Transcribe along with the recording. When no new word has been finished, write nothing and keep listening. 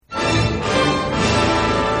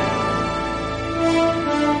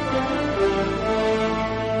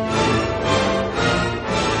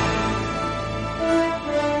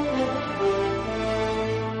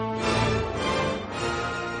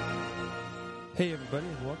Hey everybody,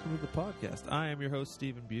 and welcome to the podcast. I am your host,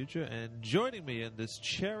 Stephen Buja, and joining me in this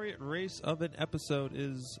chariot race of an episode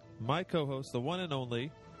is my co-host, the one and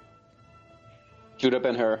only... Judah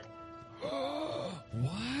Ben-Hur.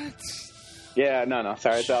 What? Yeah, no.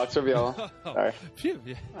 Sorry, it's Alex Reveal. Sorry. Phew,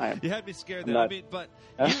 you had me scared there. Not... I mean, but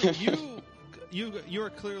you are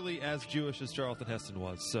clearly as Jewish as Charlton Heston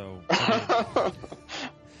was, so... I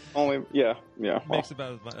mean, yeah. Makes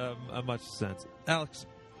about as much sense. Alex,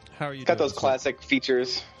 how are you got doing? Those classic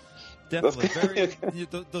features. Definitely.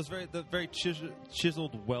 Those very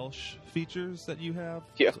chiseled Welsh features that you have.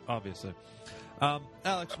 Yeah. Obviously.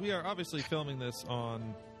 Alex, we are obviously filming this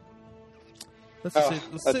on... Let's say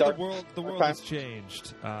the world has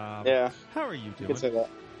changed. Yeah. How are you doing? You can say that.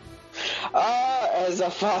 As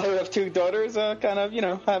a father of two daughters, kind of,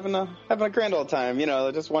 having a grand old time.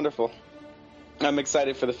 Just wonderful. I'm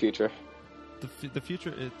excited for the future. The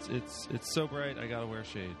future, it's so bright. I gotta wear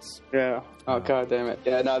shades. Yeah. Oh God damn it.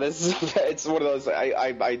 Yeah. No, it's one of those.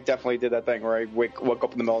 I definitely did that thing where I woke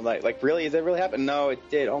up in the middle of the night. Like, really? Is it really happened? No,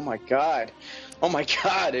 it did. Oh my God.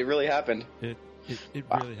 It really happened. It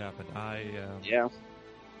really happened.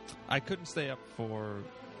 I couldn't stay up for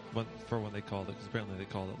when they called it, because apparently they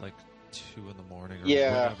called it like 2 in the morning or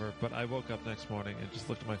whatever. But I woke up next morning and just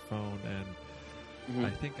looked at my phone, and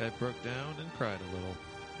I think I broke down and cried a little.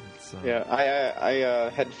 Yeah, I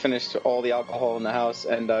had finished all the alcohol in the house,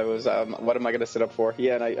 and I was, what am I going to sit up for?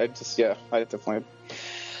 Yeah, and I definitely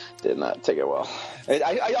did not take it well.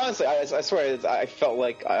 I honestly, I swear, I felt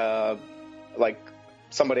like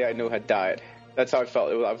somebody I knew had died. That's how I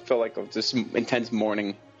felt. I felt like this intense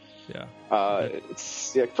mourning. Yeah.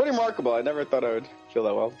 It's pretty remarkable. I never thought I would feel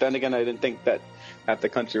that well. Then again, I didn't think that half the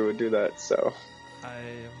country would do that, so.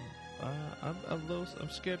 I'm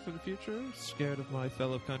scared for the future. Scared of my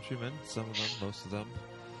fellow countrymen. Some of them, most of them.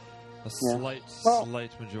 A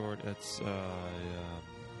slight majority. It's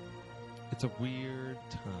a weird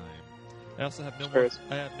time. I also have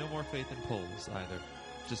no more faith in polls either.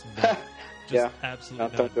 Just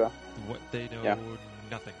absolutely none. What they know,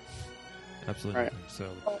 nothing. Absolutely nothing. So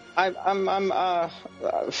I'm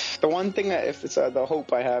the one thing that if it's the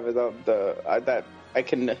hope I have is that I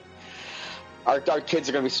can. Our kids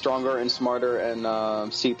are going to be stronger and smarter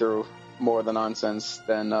and see through more of the nonsense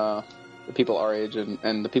than the people our age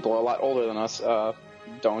and the people a lot older than us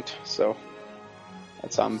don't. So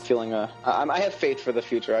that's I'm feeling. I have faith for the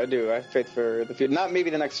future. I do. I have faith for the future. Not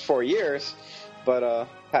maybe the next 4 years, but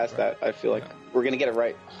past that, I feel like we're going to get it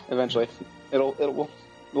right eventually. We'll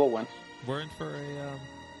win. We're in for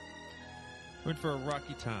a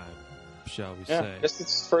rocky time, shall we say? Just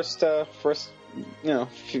its first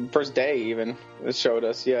day even it showed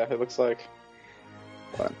us. Yeah, it looks like.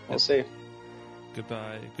 But we'll see.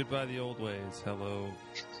 Goodbye the old ways. Hello,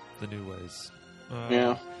 the new ways.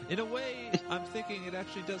 In a way, I'm thinking it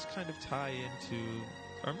actually does kind of tie into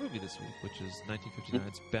our movie this week, which is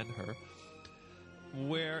 1959's Ben-Hur,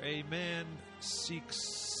 where a man seeks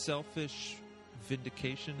selfish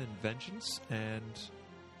vindication and vengeance, and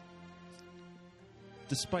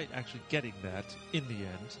despite actually getting that in the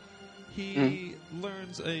end, he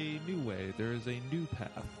learns a new way. There is a new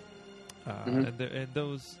path, and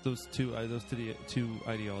those two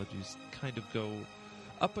ideologies kind of go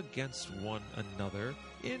up against one another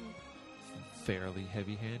in fairly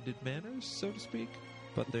heavy-handed manners, so to speak.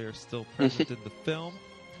 But they are still present in the film.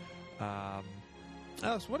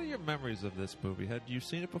 Alex, what are your memories of this movie? Had you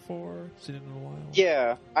seen it before? Seen it in a while?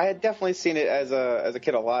 Yeah, I had definitely seen it as a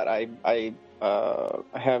kid a lot. I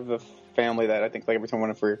have a family that I think like every time I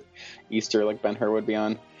went for Easter, like Ben-Hur would be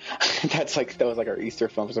on. That was like our Easter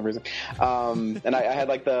film for some reason. And I had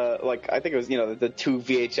I think it was the 2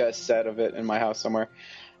 VHS set of it in my house somewhere.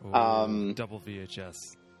 Double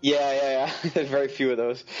VHS. Yeah. There's very few of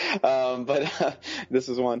those, but this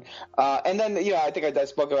is one. And then I think I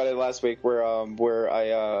spoke about it last week, where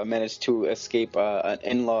I managed to escape an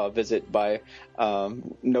in-law visit by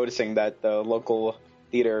noticing that the local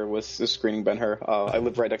theater was screening Ben-Hur. I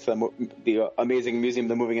lived right next to the amazing Museum of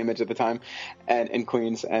the Moving Image at the time, and in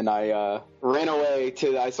Queens, and I ran away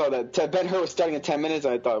I saw that Ben-Hur was starting in 10 minutes,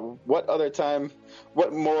 and I thought, what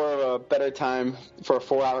more better time for a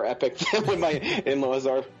 4-hour epic than when my in-laws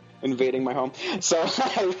are invading my home. So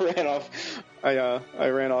I ran off. I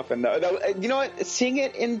ran off, and you know what? Seeing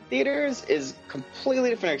it in theaters is a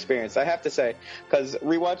completely different experience, I have to say. Because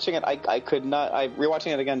rewatching it, I could not.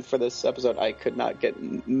 Rewatching it again for this episode, I could not get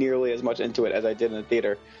nearly as much into it as I did in the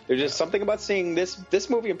theater. There's just something about seeing this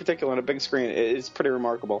movie in particular on a big screen. It is pretty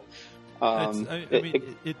remarkable.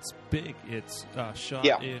 It's big. It's shot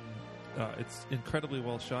in. It's incredibly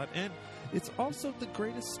well shot, and it's also the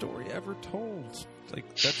greatest story ever told Like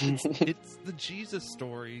it's the Jesus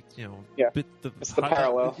story, you know. Yeah, it's the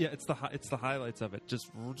parallel. Yeah, it's the highlights of it, just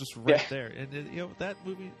right there. And that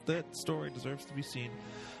movie, that story deserves to be seen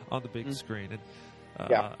on the big screen. And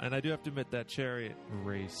and I do have to admit that chariot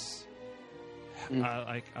race.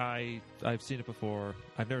 I've seen it before.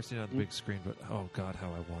 I've never seen it on the big screen, but oh god, how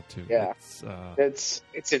I want to. Yeah, it's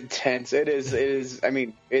intense. It is. I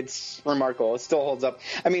mean, it's remarkable. It still holds up.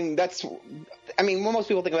 I mean, when most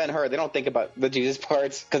people think of Ben-Hur, they don't think about the Jesus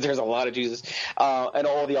parts because there's a lot of Jesus and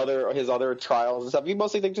all his other trials and stuff. You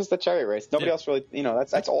mostly think just the chariot race. Nobody else really,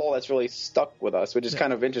 that's all that's really stuck with us, which is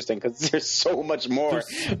kind of interesting because there's so much more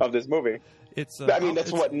of this movie. It's.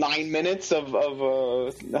 That's 9 minutes of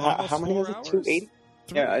how many is it?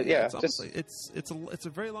 280. Yeah. It's a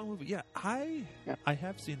very long movie. Yeah, I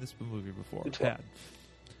have seen this movie before.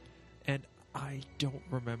 And I don't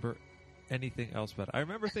remember anything else about it. I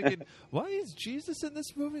remember thinking, why is Jesus in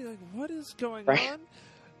this movie? Like, what is going on?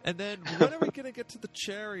 And then when are we going to get to the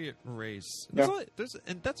chariot race?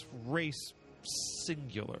 And that's race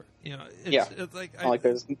singular. It's like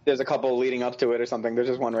there's a couple leading up to it or something. There's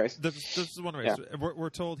just one race. There's one race. Yeah.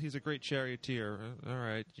 We're told he's a great charioteer. All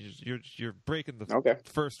right, you're breaking the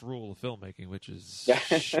first rule of filmmaking, which is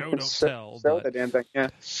show don't tell. Show the damn thing. Yeah.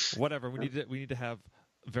 Whatever. We need to have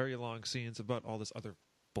very long scenes about all this other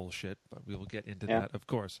bullshit, but we will get into that, of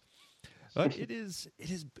course. But it's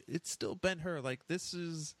still Ben-Hur. Like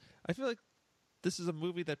I feel like this is a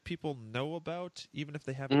movie that people know about, even if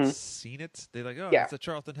they haven't seen it. They're like, it's a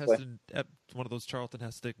Charlton Heston, one of those Charlton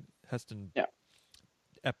Heston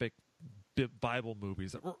epic Bible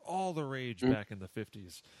movies that were all the rage back in the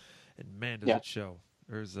 50s. And man, does it show.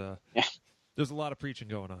 There's a lot of preaching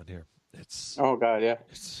going on here. Oh god, yeah.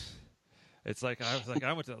 It's like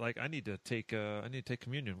I need to take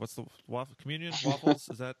communion. What's the communion? Waffles?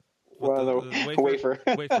 Is that the wafer?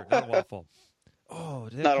 Wafer, not waffle. Oh,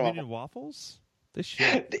 did they have communion waffles? They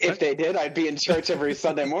should. If they did, I'd be in church every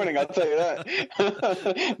Sunday morning. I'll tell you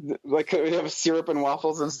that. Like we have syrup and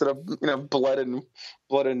waffles instead of blood and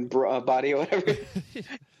body or whatever.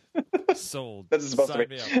 Sold. That's supposed Sign to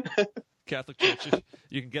be. Me up. Catholic Church.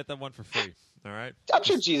 You can get that one for free. All right. I'm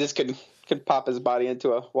sure Jesus could pop his body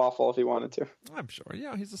into a waffle if he wanted to. I'm sure.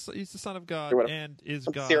 Yeah, he's the Son of God and is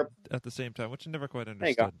God syrup at the same time, which I never quite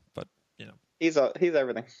understood. But he's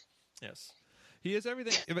everything. Yes, he is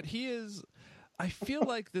everything. But he is. I feel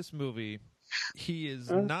like this movie, he is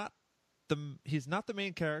not he's not the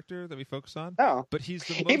main character that we focus on. No, but he's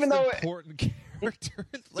the most important character.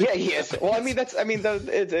 He is. Well, it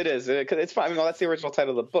is because it's fine. That's the original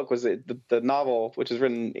title of the book. Was it the novel, which was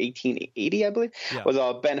written in 1880, I believe,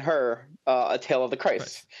 was Ben-Hur, A Tale of the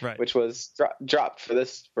Christ, right. Which was dropped for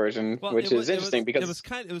this version, which is interesting because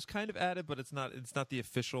it was kind of added, but it's not the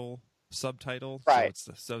official subtitle, right?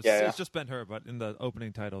 It's just Ben-Hur, but in the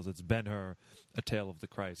opening titles, it's Ben-Hur, A Tale of the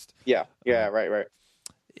Christ. Yeah, right.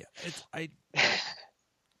 Yeah,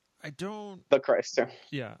 I don't. The Christ.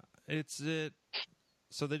 Yeah, it's it.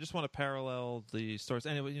 So they just want to parallel the stories.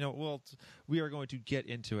 Anyway, we are going to get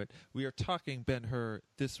into it. We are talking Ben-Hur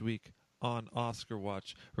this week on Oscar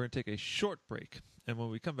Watch. We're going to take a short break, and when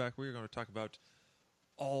we come back, we're going to talk about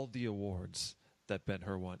all the awards that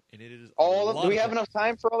Ben-Hur won, and it is do we have enough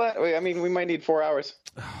time for all that? We might need 4 hours.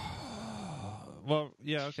 Well,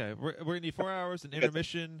 yeah, okay. We're going to need 4 hours, an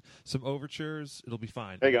intermission, some overtures. It'll be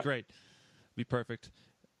fine. There you go. Great. Be perfect.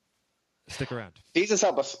 Stick around. Jesus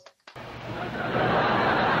help us.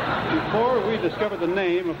 Before we discover the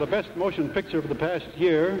name of the best motion picture of the past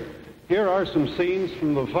year, here are some scenes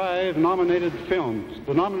from the 5 nominated films.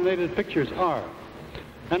 The nominated pictures are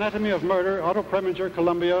Anatomy of Murder, Otto Preminger,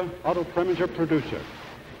 Columbia, Otto Preminger, producer.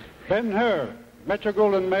 Ben-Hur,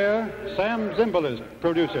 Metro-Goldwyn-Mayer, Sam Zimbalist,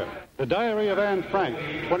 producer. The Diary of Anne Frank,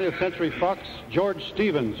 20th Century Fox, George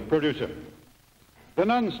Stevens, producer. The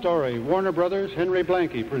Nun Story, Warner Brothers, Henry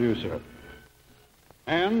Blanke, producer.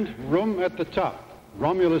 And Room at the Top,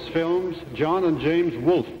 Romulus Films, John and James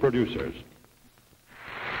Wolfe, producers.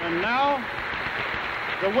 And now,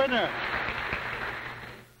 the winner,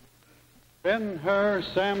 Ben-Hur,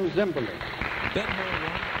 Sam Zimbalist.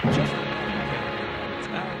 Ben-Hur won just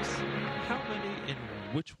Alex, how many in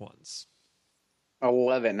which ones?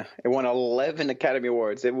 11. It won 11 Academy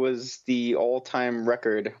Awards. It was the all-time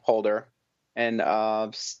record holder, and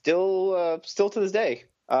still to this day,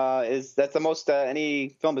 that's the most any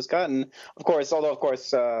film has gotten. Of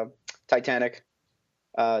course, Titanic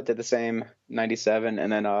did the same, 97,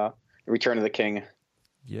 and then Return of the King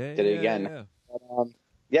did it again. Yeah.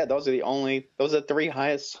 But, those are the 3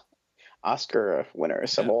 highest Oscar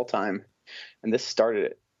winners of all time, and this started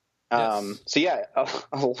it. Yes.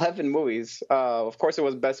 11 movies. Of course, it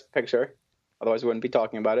was Best Picture. Otherwise, we wouldn't be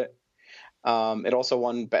talking about it. It also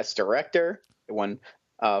won Best Director. It won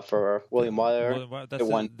for William Wyler.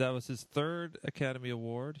 That was his third Academy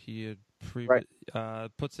Award. He had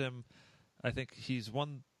puts him. I think he's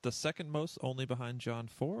won the second most, only behind John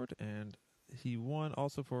Ford, and he won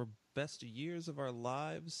also for Best Years of Our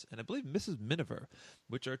Lives, and I believe Mrs. Miniver,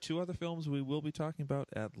 which are two other films we will be talking about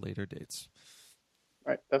at later dates.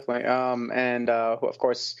 Right, definitely. And of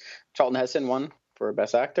course, Charlton Heston won for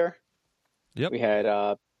Best Actor. Yep. We had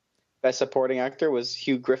Best Supporting Actor was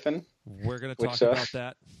Hugh Griffin. We're going to talk about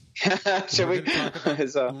that. Should we? Talk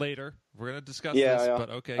about later. We're going to discuss this, but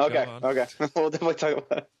okay, go on. Okay. We'll definitely talk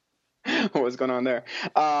about what was going on there.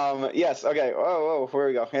 Yes, okay. Whoa,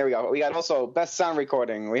 here we go. We got also Best Sound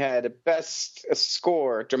Recording. We had Best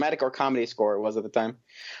Score, Dramatic or Comedy Score it was at the time.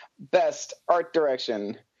 Best Art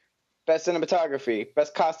Direction. Best Cinematography.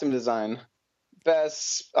 Best Costume Design.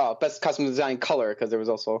 Best Costume Design Color, because there was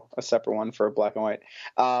also a separate one for black and white.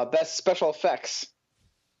 Best Special Effects.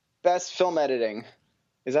 Best Film Editing.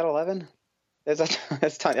 Is that 11?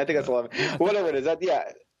 That's tiny. I think that's 11. Whatever it is.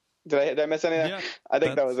 Did I miss anything? Yeah, I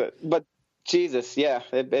think that was it. But Jesus, yeah,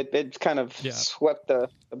 it kind of swept the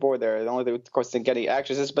board there. The only thing, of course, didn't get any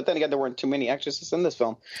actresses, but then again, there weren't too many actresses in this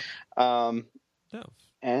film. No.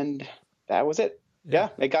 And that was it. Yeah,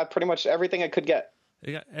 it got pretty much everything it could get.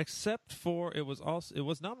 Except for it was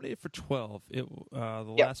nominated for 12.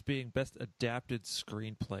 Last being Best Adapted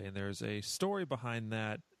Screenplay, and there's a story behind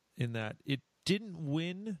that. In that it didn't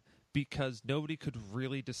win because nobody could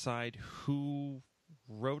really decide who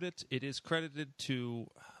wrote it. It is credited to,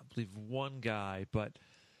 I believe, one guy, but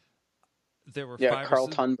there were Carl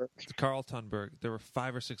Tunberg. Carl Tunberg. There were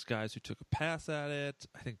 5 or 6 guys who took a pass at it.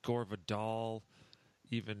 I think Gore Vidal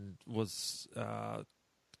even was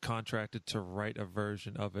contracted to write a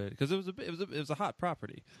version of it because it was a hot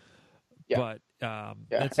property. Yeah. But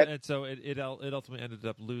and so it ultimately ended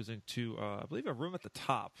up losing to I believe A Room at the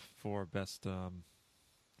Top for best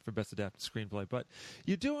adapted screenplay. But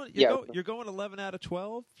you're going 11 out of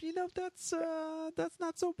 12. You know, that's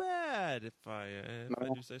not so bad if I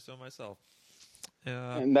do say so myself.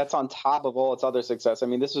 And that's on top of all its other success. I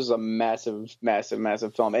mean, this was a massive, massive,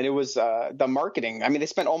 massive film, and it was the marketing. I mean, they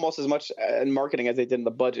spent almost as much in marketing as they did in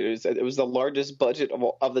the budget. It was the largest budget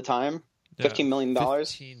of the time, $15 million.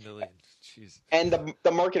 $15 million. Jeez. And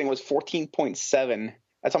the marketing was 14.7.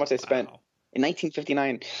 That's how much they spent in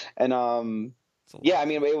 1959. And I mean,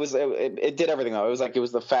 it did everything though. It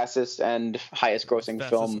was the fastest and highest grossing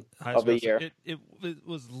film of the year. It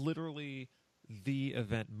was literally the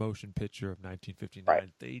event motion picture of 1959. Right.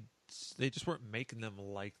 They just weren't making them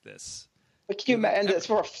like this. But can you imagine? It's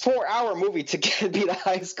for a 4-hour movie to be the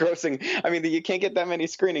highest grossing. I mean, you can't get that many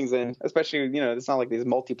screenings in, especially, it's not like these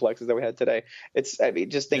multiplexes that we had today.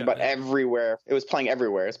 Just think about everywhere. It was playing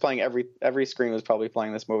everywhere. It's playing every screen was probably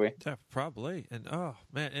playing this movie. Yeah, probably. And oh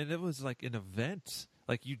man, and it was like an event.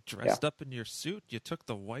 Like you dressed up in your suit, you took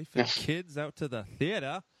the wife and kids out to the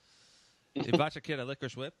theater. You bought your kid a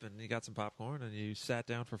licorice whip and you got some popcorn and you sat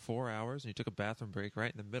down for 4 hours and you took a bathroom break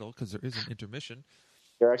right in the middle because there is an intermission.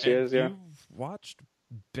 There actually is, yeah. You watched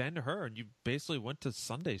Ben-Hur, and you basically went to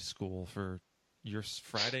Sunday school for your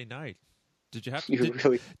Friday night. Did you have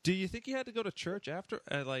to? Do you think you had to go to church after,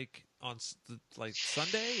 on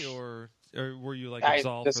Sunday, or were you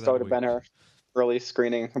absolved? I just go to Ben-Hur, early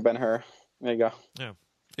screening of Ben-Hur. There you go. Yeah.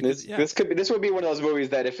 This would be one of those movies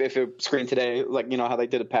that if it screened today, how they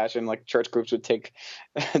did a Passion, church groups would take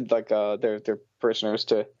their parishioners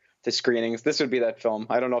to screenings. This would be that film.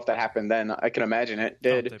 I don't know if that happened then. I can imagine it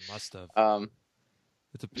did. They must have. I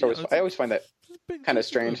always find that kind of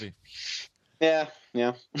strange. Movie. Yeah.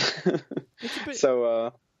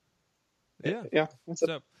 So it's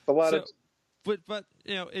a lot of. But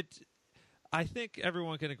I think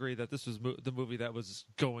everyone can agree that this was the movie that was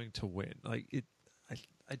going to win.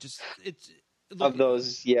 Of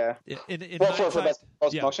those, yeah. For best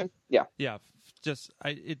motion, yeah. Just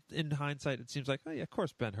in hindsight, it seems like, of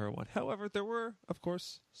course Ben-Hur won. However, there were, of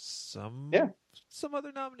course, some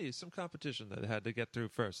other nominees, some competition that had to get through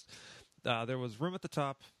first. There was Room at the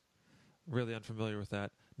Top, really unfamiliar with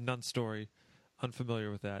that. Nun Story, unfamiliar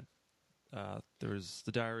with that. There was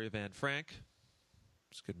The Diary of Anne Frank,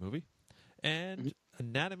 it's a good movie, and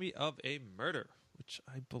Anatomy of a Murder, which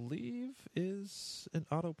I believe is an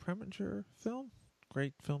Otto Preminger film.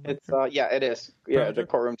 Great film. It's it is. Yeah, the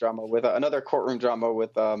courtroom drama with another courtroom drama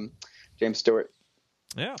with James Stewart.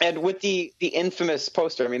 Yeah, and with the infamous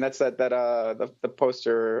poster. I mean, that's the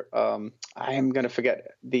poster. I am gonna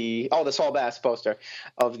forget the Saul Bass poster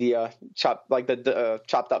of the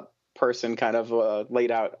chopped up person kind of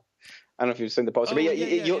laid out. I don't know if you've seen the poster, Oh, but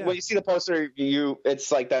yeah. when you see the poster,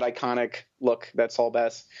 it's like that iconic look, that Saul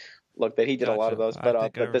Bass look that he did a lot of those. I think I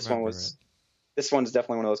But this remember it. this one's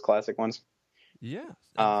definitely one of those classic ones. Yeah.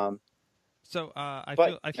 So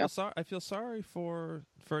I feel sorry for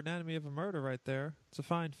Anatomy of a Murder right there. It's a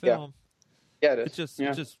fine film. Yeah, it is.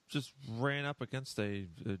 It just ran up against a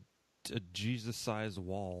Jesus-sized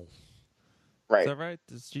wall. Right. Is that right?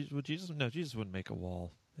 Would Jesus? No, Jesus wouldn't make a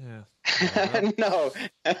wall. Yeah. No.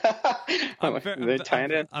 I'm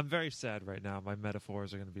very sad right now. My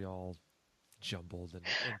metaphors are going to be all jumbled and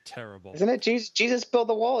terrible. Isn't it Jesus build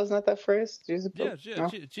the wall? Isn't that that phrase? Jesus.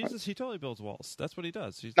 Jesus. He totally builds walls. That's what he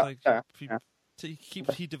does. He's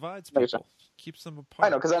he divides people, keeps them apart. I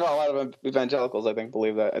know, because I know a lot of evangelicals, I think,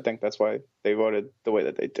 believe that. I think that's why they voted the way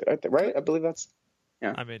that they did. Right? I believe that's.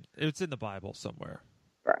 Yeah. I mean, it's in the Bible somewhere.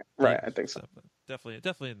 Right. I think so.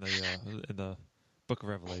 Definitely in the Book of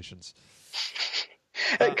Revelations.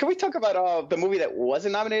 Can we talk about the movie that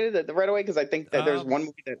wasn't nominated right away? Because I think that there's one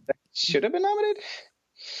movie that should have been nominated.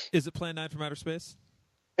 Is it Plan 9 from Outer Space?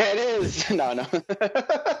 It is. No.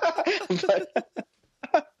 But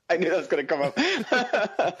I knew that was going to come up.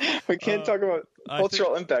 We can't talk about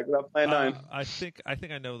cultural impact without Plan 9. I think I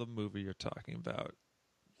know the movie you're talking about.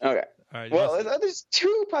 Okay. All right, well, there's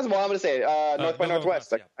two possible. I'm going to say North by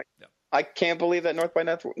Northwest. Yeah. I can't believe that North by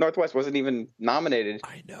Northwest wasn't even nominated.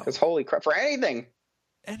 I know. Because holy crap, for anything.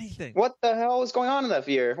 What the hell was going on in that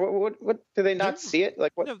year? What did they not see it?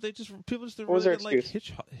 Like what? No, people just didn't really like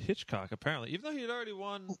Hitchcock. Apparently, even though he had already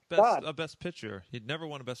won best picture, he'd never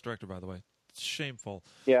won a best director. By the way, it's shameful.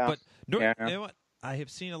 Yeah. But you know what? I have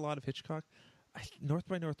seen a lot of Hitchcock. North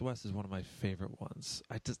by Northwest is one of my favorite ones.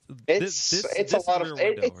 It's a lot of.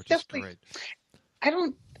 It's definitely. Great. I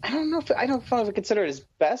don't know if I consider it his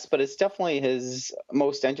best, but it's definitely his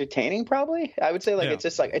most entertaining. Probably, I would say it's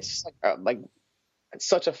just like it's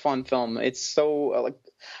such a fun film. It's so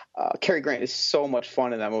Cary Grant is so much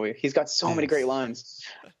fun in that movie. He's got so many great lines.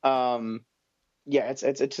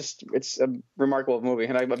 It's a remarkable movie,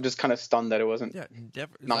 and I'm just kind of stunned that it wasn't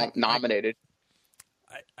nominated.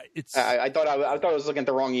 I thought I was looking at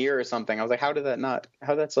the wrong year or something. I was like, how did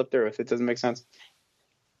that slip through? It doesn't make sense.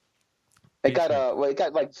 It got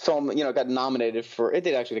got nominated for. It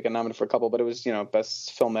did actually get nominated for a couple, but it was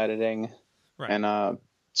best film editing and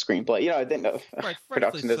screenplay. I didn't know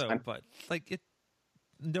production design. But I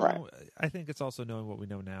think it's also knowing what we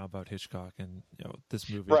know now about Hitchcock and this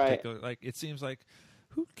movie. Right. Like it seems like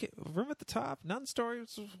Room at the Top, Nun Story.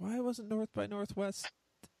 Why wasn't North by Northwest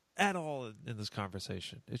at all in this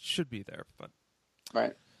conversation? It should be there, but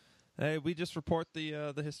right. Hey, we just report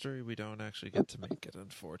the history. We don't actually get to make it,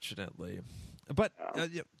 unfortunately. But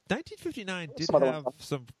 1959 did have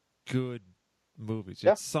some good movies.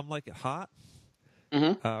 Yeah. Some Like It Hot.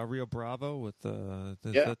 Mm-hmm. Rio Bravo with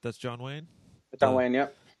that's John Wayne. John Wayne, yeah.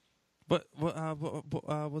 But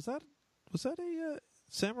was that a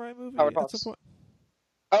samurai movie Howard at Hawks. some point?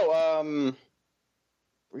 Oh,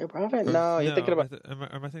 Rio Bravo? No, you're thinking about. Am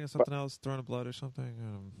I thinking of something else? Throne of Blood or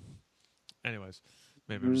something? Anyways,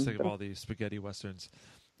 maybe I'm just thinking of all these spaghetti westerns.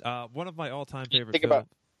 One of my all-time favorite films.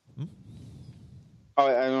 Oh,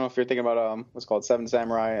 I don't know if you're thinking about what's it called Seven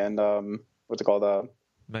Samurai and what's it called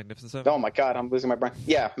Magnificent Seven. Oh my God, I'm losing my brain.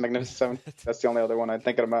 Yeah, Magnificent Seven. That's the only other one I'm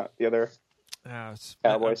thinking about. The other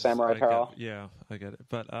Cowboy Samurai Pearl. Yeah, I get it.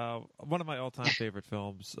 But one of my all-time favorite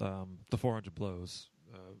films, The 400 Blows.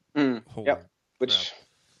 Which,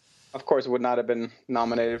 of course, would not have been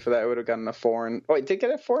nominated for that. It would have gotten a foreign. Oh, it did get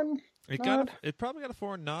a foreign. It probably got a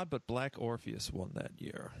foreign nod, but Black Orpheus won that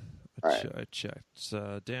year. I checked. It's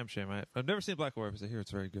a damn shame. I've never seen Black Orpheus. I hear it's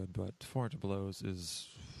very good, but 400 Blows is.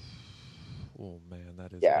 Oh man,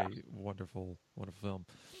 that is a wonderful, wonderful film.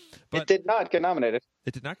 But it did not get nominated.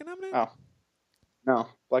 It did not get nominated? Oh. No.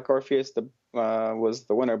 Black Orpheus was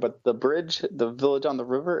the winner, but The Bridge, The Village on the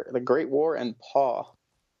River, The Great War, and Paw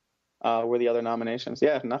were the other nominations.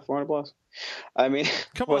 Yeah, not 400 Blows. I mean,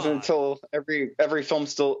 it wasn't until every film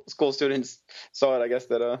school student saw it, I guess,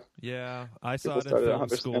 that yeah, I saw it in film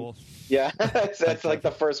school. Yeah, that's like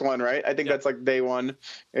the first one, right? I think that's like day one.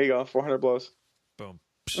 There you go, 400 Blows. Boom.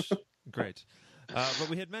 Great. But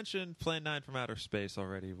we had mentioned Plan 9 from Outer Space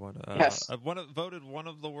already. Voted one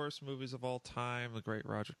of the worst movies of all time. The great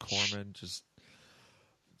Roger Corman.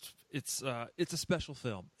 It's a special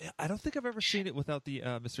film. I don't think I've ever seen it without the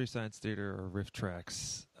Mystery Science Theater or riff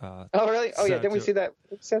tracks. Oh really? Oh yeah. Didn't we see that?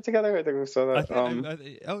 Did we see that together? I think we saw that.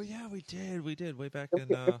 Oh yeah, we did. We did way back in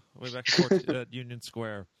Union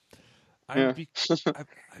Square.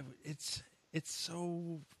 It's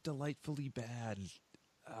so delightfully bad.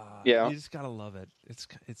 Yeah. You just gotta love it. It's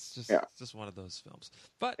just one of those films.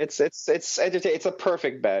 But it's entertaining. It's a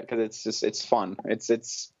perfect bad because it's fun. It's in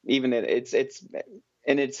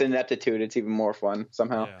its ineptitude. It's even more fun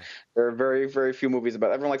somehow. Yeah. There are very, very few movies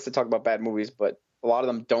about. Everyone likes to talk about bad movies, but a lot of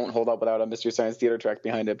them don't hold up without a Mystery Science Theater track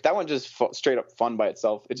behind it. That one just straight up fun by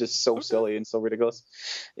itself. It's just so silly and so ridiculous.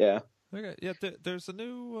 Yeah. Okay. Yeah. There's a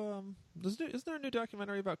new. Isn't there a new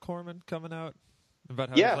documentary about Corman coming out? About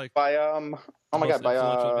how Yeah. he's like By oh my god, by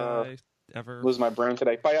guy ever. lose my brain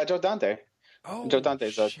today. By Joe Dante. Oh, Joe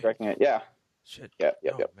Dante's shit. directing it. Yeah. Shit. Yeah.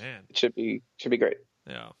 Oh man. It should be great.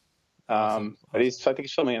 Yeah. But I think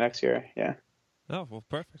he's filming it next year. Yeah. Oh well,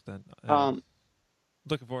 perfect then.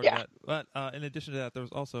 Looking forward yeah. to that. But in addition to that, there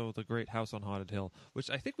was also the Great House on Haunted Hill, which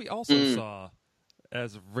I think we also saw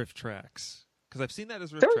as riff tracks. Because I've seen that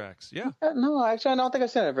as riff tracks. Yeah. No, actually, I don't think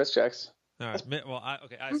I've seen it at riff tracks. All right. Well, I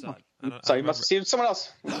saw it. So you must have seen someone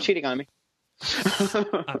else cheating on me.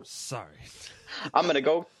 I'm sorry. I'm gonna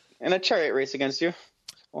go in a chariot race against you.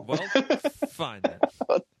 Well, fine then.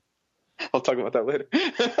 I'll talk about that later.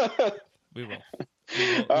 We will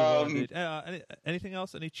indeed. Anything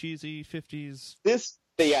else? Any cheesy 50s? This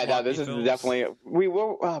is films? definitely. We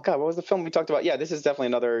will. Oh God, what was the film we talked about? Yeah, this is definitely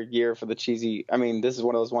another year for the cheesy. I mean, this is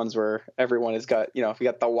one of those ones where everyone has got. If you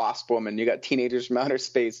got the Wasp Woman, you got Teenagers from Outer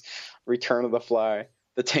Space, Return of the Fly,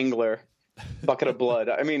 The Tingler, Bucket of Blood.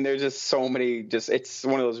 I mean, there's just so many. It's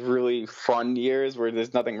one of those really fun years where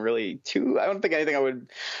there's nothing really too. I don't think anything I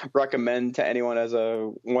would recommend to anyone as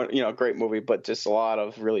a great movie, but just a lot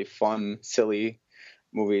of really fun, silly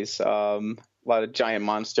movies. A lot of giant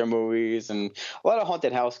monster movies and a lot of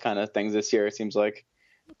haunted house kind of things this year. It seems like.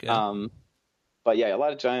 Okay. But yeah, a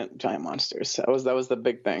lot of giant monsters. That was the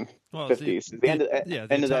big thing. Well, 50s, the end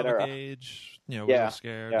of that era. Age. We were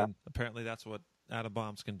scared, and apparently that's what atom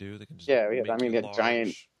bombs can do. They can just you have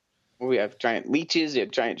giant. We have giant leeches. You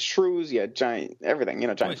have giant shrews. You have giant everything.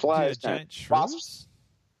 Giant flies. Giant shrews. Wasps.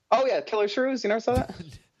 Oh yeah, killer shrews. You never saw that?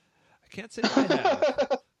 I can't say that I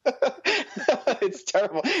have. It's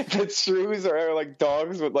terrible. The shrews are like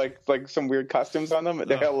dogs with like some weird costumes on them.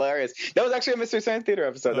 They're hilarious. That was actually a Mystery Science Theater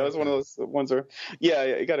episode. That was one of those ones where,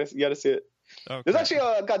 you gotta see it. Okay. There's actually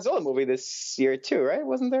a Godzilla movie this year too, right?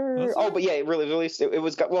 Wasn't there? But yeah, it really released. It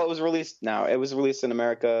was released now. It was released in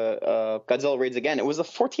America. Godzilla Raids Again. It was the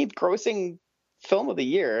 14th grossing film of the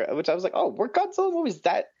year, which I was like, were Godzilla movies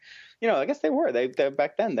that? I guess they were. They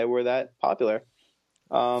back then they were that popular.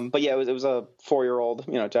 But yeah, it was a 4-year-old,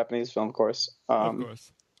 Japanese film, of course. Of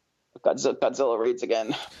course. Godzilla Raids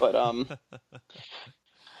Again, but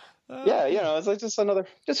it's like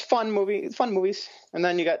just fun movies, and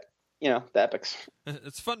then you got the epics.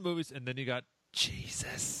 It's fun movies, and then you got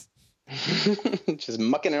Jesus, just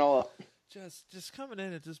mucking it all up. Just coming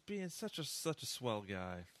in and just being such a swell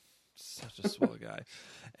guy. Such a swell guy.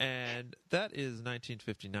 And that is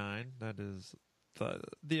 1959. That is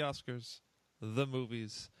the Oscars. The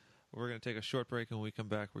movies. We're going to take a short break, and when we come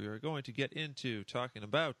back, we are going to get into talking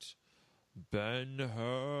about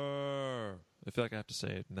Ben-Hur. I feel like I have to say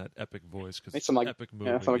it in that epic voice because it's an epic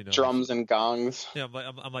movie. Some drums and gongs. Yeah,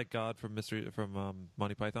 I'm like God from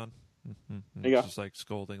Monty Python. There you go. Just like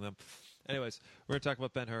scolding them. Anyways, we're going to talk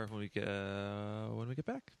about Ben-Hur when we get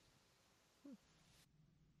back.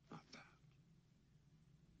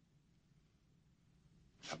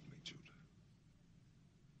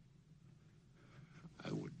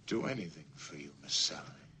 I would do anything for you, Miss Sally,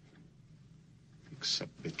 except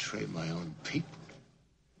betray my own people.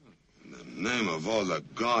 In the name of all the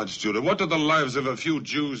gods, Judah, what do the lives of a few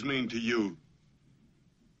Jews mean to you?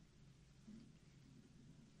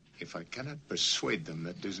 If I cannot persuade them,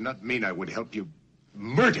 that does not mean I would help you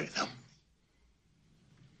murder them.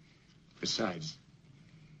 Besides,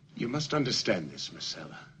 you must understand this,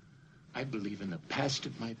 Marcella. I believe in the past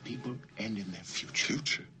of my people and in their future.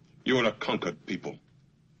 Future? You are a conquered people.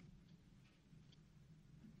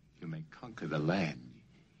 You may conquer the land.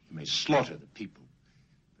 You may slaughter the people.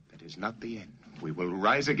 But that is not the end. We will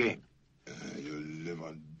rise again. You live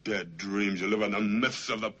on dead dreams. You live on the myths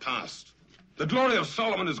of the past. The glory of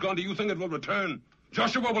Solomon is gone. Do you think it will return?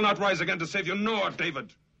 Joshua will not rise again to save you, nor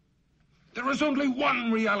David. There is only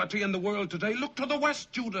one reality in the world today. Look to the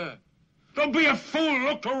west, Judah. Don't be a fool.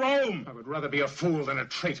 Look to Rome. I would rather be a fool than a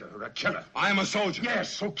traitor or a killer. I am a soldier.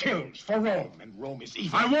 Yes, who kills for Rome. And Rome is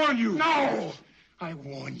evil. I warn you. No! I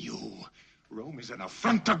warn you. Rome is an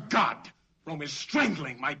affront to God. Rome is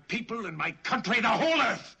strangling my people and my country, the whole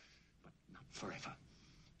earth. But not forever.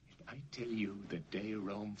 If I tell you the day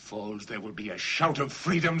Rome falls, there will be a shout of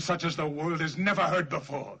freedom such as the world has never heard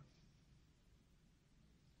before.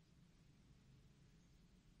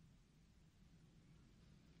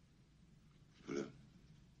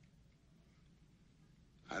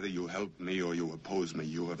 Either you help me or you oppose me.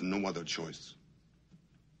 You have no other choice.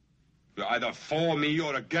 You're either for me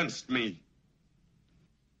or against me.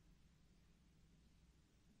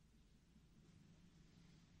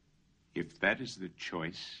 If that is the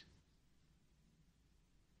choice,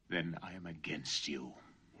 then I am against you.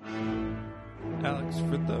 Alex,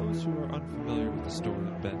 for those who are unfamiliar with the story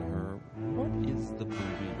of Ben-Hur, what is the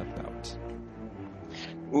movie about?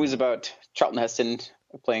 It was about Charlton Heston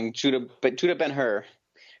playing Judah Ben-Hur,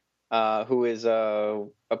 who is a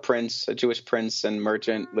prince, a Jewish prince and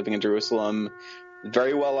merchant living in Jerusalem,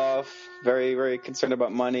 very well off, very, very concerned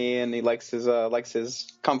about money, and he likes his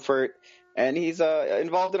comfort, and he's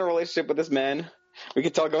involved in a relationship with this man. We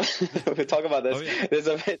could talk about this. Oh, yeah. It's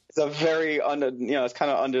a very it's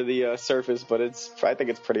kind of under the surface, but I think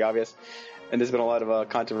it's pretty obvious. And there's been a lot of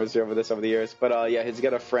controversy over this over the years. But he's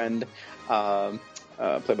got a friend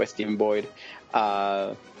played by Stephen Boyd,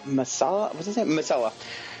 Masala. What's his name? Masala.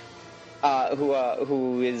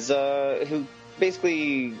 Who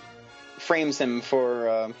basically frames him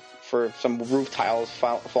for some roof tiles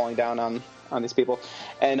falling down on these people,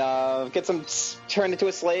 and gets him turned into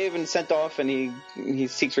a slave and sent off, and he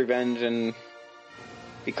seeks revenge and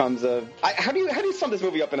becomes how do you sum this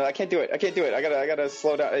movie up in it? I can't do it. I gotta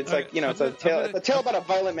slow down. It's like, it's a tale about a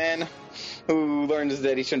violent man who learns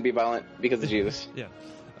that he shouldn't be violent because of Jesus. Yeah.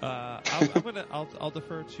 I'll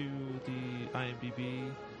defer to the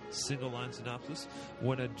IMDb single line synopsis.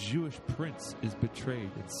 When a Jewish prince is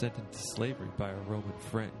betrayed and sent into slavery by a Roman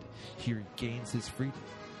friend, he regains his freedom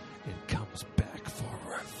and comes back for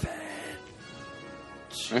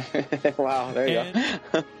revenge. Wow, there you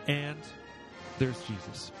go. And there's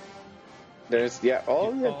Jesus. Jesus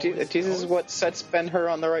is what sets Ben-Hur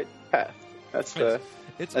on the right path. That's the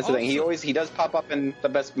thing. He does pop up in the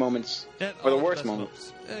best moments or the worst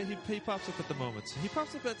moments. He pops up at the moments. He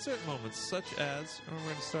pops up at certain moments, such as, and we're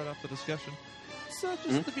going to start off the discussion, such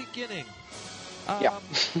as the beginning.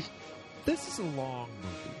 This is a long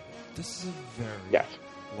movie. This is a very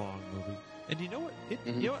long movie. And you know what?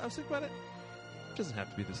 You know what? I was thinking about it. It doesn't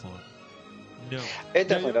have to be this long. No. It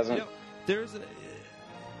definitely doesn't. There's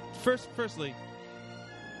firstly,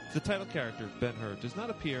 the title character, Ben-Hur, does not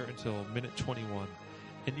appear until minute 21.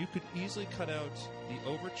 And you could easily cut out the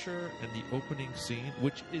overture and the opening scene,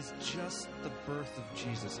 which is just the birth of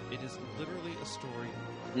Jesus. It is literally a story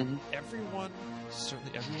everyone,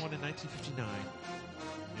 certainly everyone in 1959,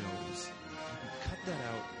 knows. You could cut that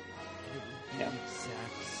out, and it would be the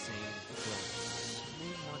exact same film. So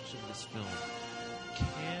much of this film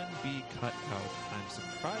can be cut out. I'm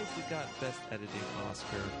surprised it got Best Editing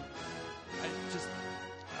Oscar.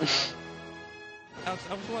 I was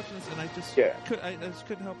watching this, and I just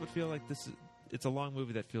couldn't help but feel like it's a long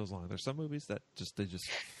movie that feels long. There's some movies that they just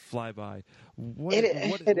fly by.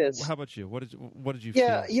 It is. How about you? What did you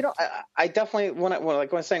feel? Yeah, I definitely when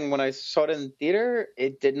I saw it in theater,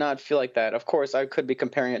 it did not feel like that. Of course, I could be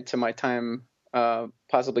comparing it to my time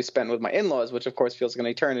possibly spent with my in-laws, which of course feels like an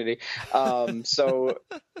eternity. So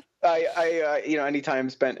I any time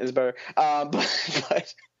spent is better.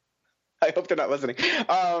 But I hope they're not listening.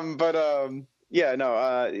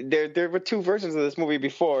 There were two versions of this movie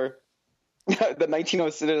before. The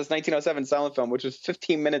 1907 silent film, which was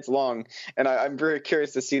 15 minutes long, and I'm very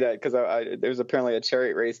curious to see that because there was apparently a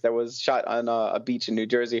chariot race that was shot on a beach in New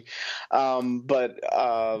Jersey. I'm just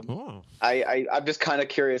kind of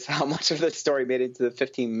curious how much of the story made it to the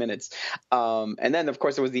 15 minutes. And then, of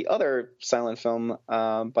course, there was the other silent film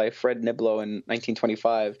by Fred Niblo in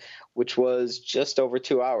 1925, which was just over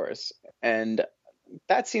 2 hours, and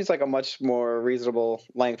that seems like a much more reasonable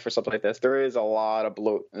length for something like this. There is a lot of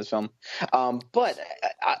bloat in this film. But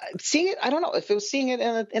seeing it, I don't know. If it was seeing it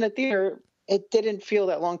in a theater, it didn't feel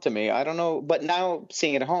that long to me. I don't know. But now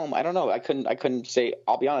seeing it at home, I don't know. I couldn't say,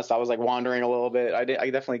 I'll be honest, I was like wandering a little bit. I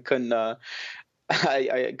definitely couldn't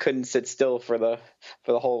I couldn't sit still for the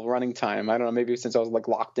whole running time. I don't know, maybe since I was like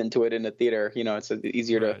locked into it in the theater, it's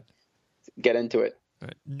easier to get into it.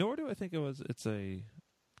 Right. Nor do I think it's a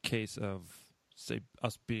case of, say,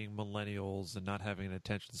 us being millennials and not having an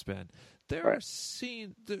attention span. There are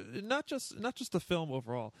scenes, not just the film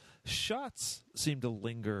overall. Shots seem to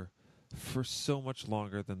linger for so much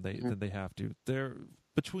longer than they have to. There's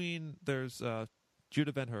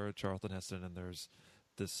Judah Ben-Hur, Charlton Heston, and there's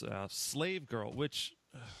this slave girl, which,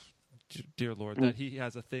 dear Lord, that he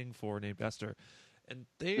has a thing for, named Esther. And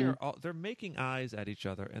they're making eyes at each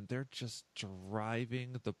other, and they're just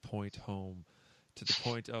driving the point home to the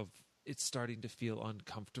point of it's starting to feel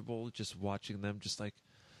uncomfortable just watching them just like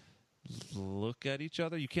look at each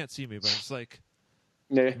other. You can't see me, but I'm just like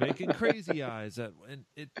making crazy eyes at, and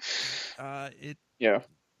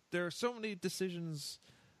there are so many decisions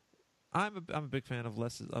I'm a big fan of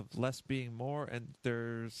less being more, and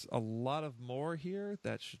there's a lot of more here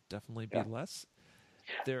that should definitely be less.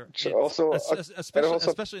 There, also,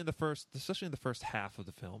 especially in the first half of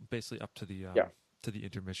the film, basically up to the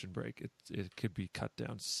intermission break, it could be cut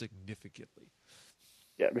down significantly.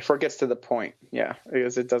 Yeah, before it gets to the point. Yeah,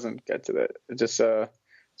 because it doesn't get to that. It just sort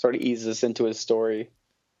of eases us into his story,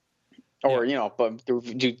 or but through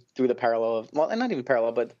the parallel of, well, and not even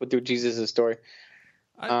parallel, but through Jesus' story.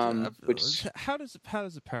 Which how does it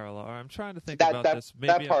parallel? I'm trying to think about this.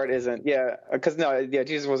 Maybe that part isn't, because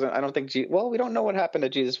Jesus wasn't. I don't think. Well, we don't know what happened to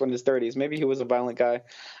Jesus when in his 30s. Maybe he was a violent guy.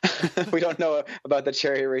 We don't know about the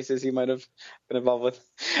chariot races he might have been involved with.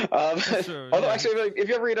 Although actually, if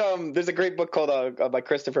you ever read, there's a great book called by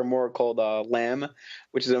Christopher Moore called Lamb,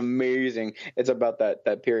 which is amazing. It's about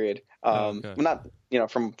that period. Not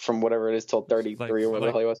from whatever it is till 33 or whatever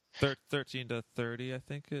the hell he was. 13 to 30, I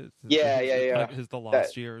think. Yeah. His the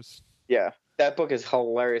lost years. Yeah, that book is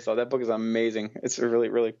hilarious. Though that book is amazing. It's a really,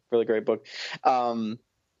 really, really great book. So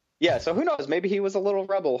who knows? Maybe he was a little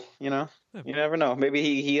rebel. You never know.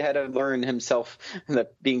 Maybe he had to learn himself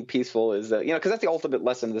that being peaceful is because that's the ultimate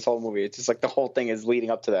lesson of this whole movie. It's just like the whole thing is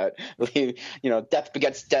leading up to that. Death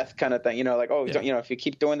begets death kind of thing. If you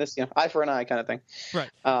keep doing this, eye for an eye kind of thing. Right.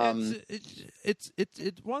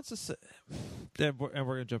 It wants to say, and we're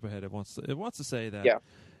going to jump ahead. It wants to say that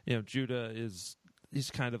Judah he's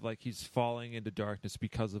kind of like he's falling into darkness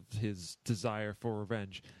because of his desire for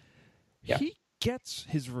revenge. Yeah. He gets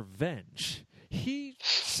his revenge. He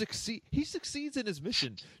succeeds in his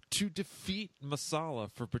mission to defeat Masala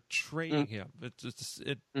for betraying him.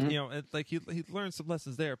 He learns some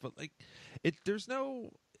lessons there, but there's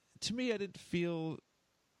no. To me, I didn't feel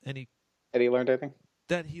any. That he learned anything.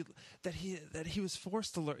 That he was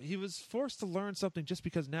forced to learn. He was forced to learn something just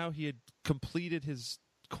because now he had completed his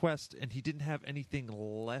quest and he didn't have anything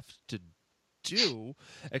left to do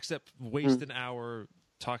except waste an hour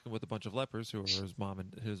talking with a bunch of lepers who are his mom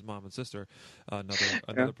and sister.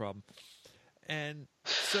 Another problem. And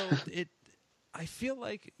so I feel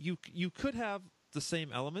like you could have the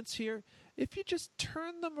same elements here if you just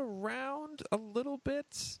turn them around a little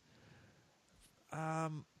bit.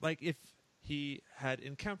 Like if he had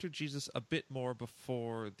encountered Jesus a bit more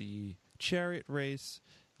before the chariot race,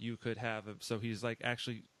 you could have him. So he's like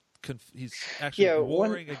actually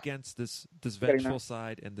warring against this vengeful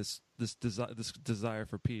side and this desire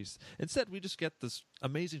for peace. Instead, we just get this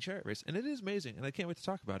amazing chariot race, and it is amazing, and I can't wait to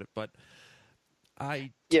talk about it. But when's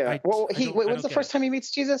the first time he meets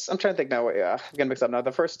Jesus? I'm trying to think now. I'm getting mixed up now.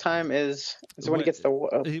 The first time is when he gets the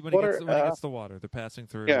water. When he gets the water, they're passing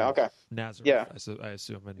through Nazareth. Yeah, I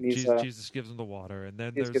assume, and Jesus gives him the water, and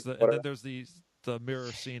then there's the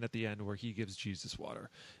mirror scene at the end where he gives Jesus water,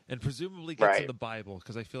 and presumably gets in the Bible,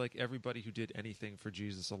 because I feel like everybody who did anything for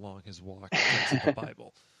Jesus along his walk gets in the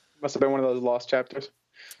Bible. Must have been one of those lost chapters.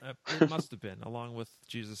 It must have been, along with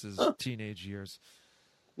Jesus's teenage years.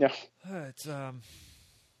 Yeah.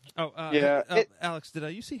 Alex,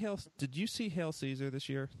 did you see Hail Caesar this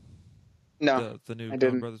year? No, the new I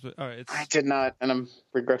didn't. Brothers. All right, I did not, and I'm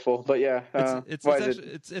regretful. But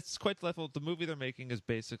it's quite delightful. The movie they're making is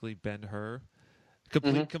basically Ben-Hur,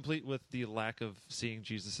 complete with the lack of seeing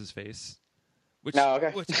Jesus's face. Which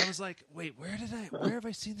I was like, wait, where have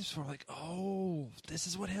I seen this before? Like, oh, this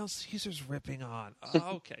is what Hail Caesar's ripping on.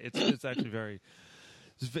 Oh, okay, it's actually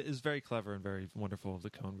it's very clever and very wonderful of the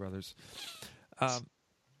Coen brothers.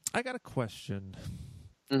 I got a question.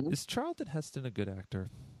 Is Charlton Heston a good actor?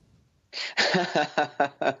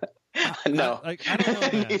 No, I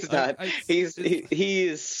don't know. He's not. He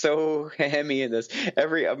is so hammy in this. I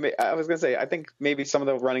was gonna say, I think maybe some of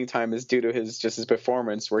the running time is due to his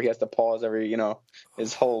performance, where he has to pause every,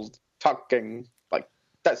 his whole talking, like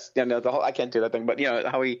that's the whole. I can't do that thing, but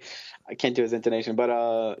I can't do his intonation. But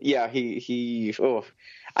I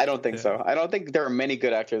don't think so. I don't think there are many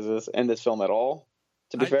good actors in this film at all.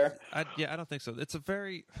 To be fair, I don't think so. It's a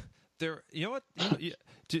very there. You know what?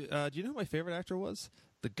 Do you know who my favorite actor was?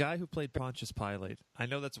 The guy who played Pontius Pilate. I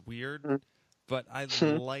know that's weird, but I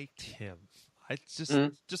liked him. I just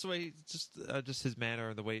the way, just his manner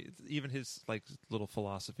and the way, even his like little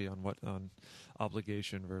philosophy on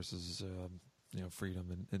obligation versus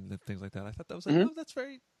freedom and things like that. I thought that was like, that's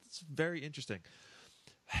very interesting.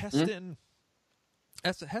 Heston.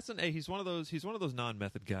 Heston, he's one of those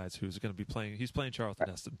non-method guys who's going to be playing. He's playing Charlton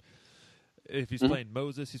Heston. If he's playing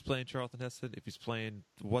Moses, he's playing Charlton Heston. If he's playing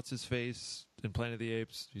what's his face in Planet of the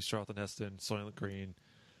Apes, he's Charlton Heston. Soylent Green,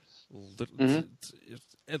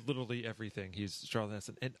 literally everything. He's Charlton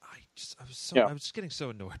Heston, and I was just getting so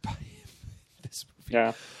annoyed by him. this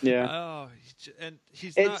movie. Yeah. Oh, and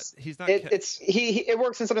he's not. It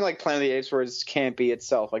works in something like Planet of the Apes where it's campy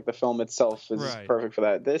itself, like the film itself is Right. perfect for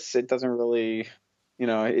that. It doesn't really,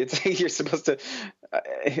 it's you're supposed to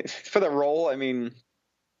for the role. I mean,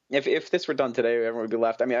 if this were done today, everyone would be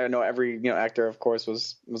left. I mean, I know every actor, of course,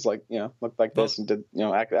 was like looked like this and did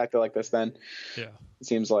acted like this then. Yeah, it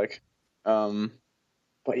seems like.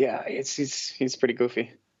 But yeah, he's pretty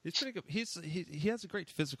goofy. He's pretty good. He has a great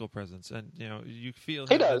physical presence, and you feel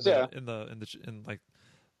he does. in like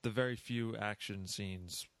the very few action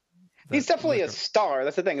scees. He's definitely a star.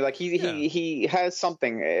 That's the thing. Like he has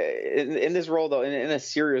something in this role though. In a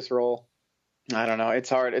serious role, I don't know. It's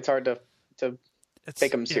hard to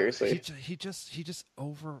take him seriously. He just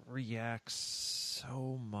overreacts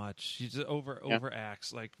so much. He just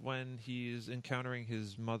overacts. Like when he's encountering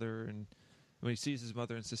his mother and when he sees his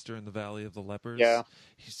mother and sister in the Valley of the Lepers,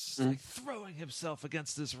 he's just like throwing himself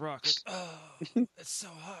against this rock. Like, oh, it's so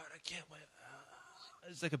hard. I can't wait.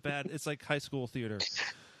 It's like high school theater.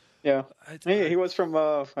 Yeah. He was from,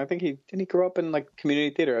 I think he grew up in like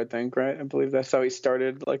community theater, I think, right? I believe that's how he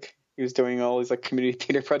started. Like he was doing all these like community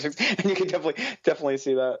theater projects and you can definitely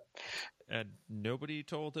see that. And nobody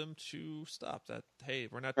told him to stop that. Hey,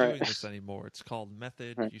 we're not doing this anymore. It's called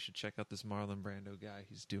Method. Right. You should check out this Marlon Brando guy.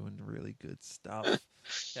 He's doing really good stuff.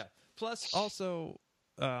 Yeah. Plus, also,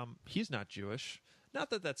 he's not Jewish. Not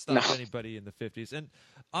that stopped anybody in the 50s. And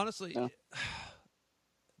honestly,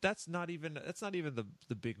 that's not even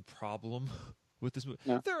the big problem with this movie.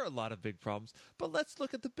 No. There are a lot of big problems, but let's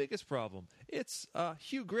look at the biggest problem. It's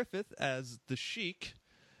Hugh Griffith as the Sheik.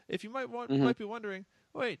 If you might be wondering,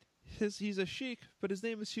 wait. He's a sheik, but his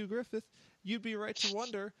name is Hugh Griffith. You'd be right to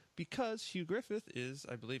wonder because Hugh Griffith is,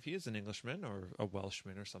 I believe, he is an Englishman or a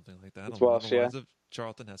Welshman or something like that. It's Welsh, the lines of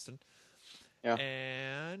Charlton Heston. Yeah.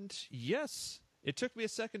 And yes, it took me a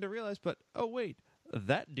second to realize, but oh wait,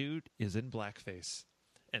 that dude is in blackface,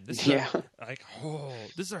 and this is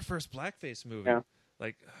this is our first blackface movie. Yeah.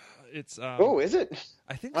 Like it's. Is it?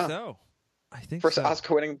 I think so. I think first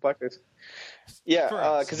Oscar-winning blackface.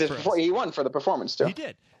 Yeah, because he won for the performance too. He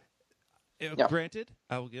did. Granted,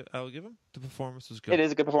 I will give him the performance was good. It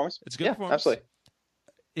is a good performance. It's a good performance. Absolutely.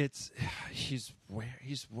 He's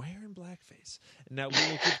wearing blackface. Now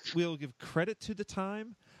we'll give credit to the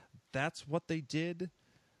time. That's what they did.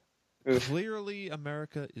 Oof. Clearly,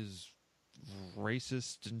 America is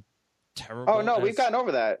racist and terrible. Oh no, we've gotten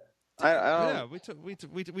over that. Yeah, we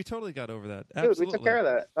totally got over that. Absolutely. Dude, we took care of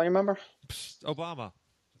that. Don't you remember? Obama.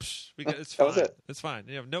 It's fine. It's fine.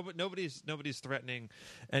 Nobody's threatening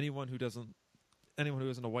anyone who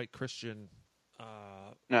isn't a white Christian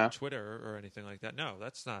on Twitter or anything like that. No,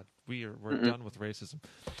 that's not. We're done with racism.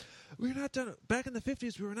 We're not done. Back in the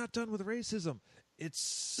 50s, we were not done with racism. It's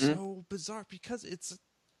so bizarre because isn't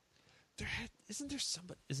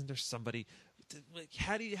there somebody like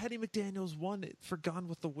Hattie McDaniels won it for Gone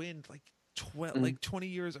with the Wind like 20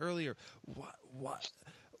 years earlier. What?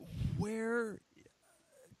 Where?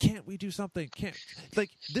 Can't we do something?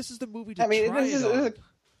 This is the movie to try it on.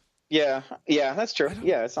 Yeah, that's true.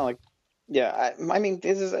 Yeah, it's not like. Yeah, I mean,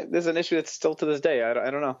 this is an issue that's still to this day. I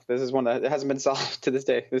don't know. This is one that hasn't been solved to this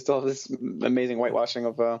day. There's still this amazing whitewashing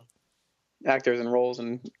of actors and roles,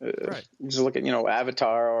 and just look at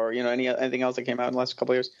Avatar or anything else that came out in the last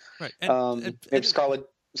couple of years. Right. And Scarlett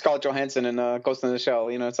Johansson and Ghost in the Shell.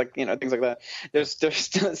 It's like things like that. There's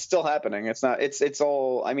still happening. It's not. It's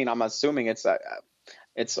all. I mean, I'm assuming it's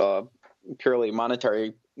purely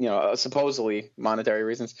monetary. Supposedly monetary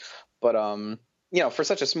reasons, but for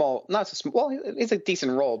such a small, not so small. Well, it's a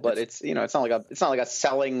decent role, but it's not like a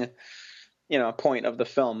selling, point of the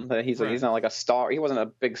film. That he's not like a star. He wasn't a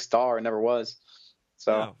big star, and never was.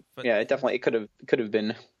 So it could have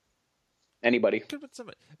been anybody. Could have been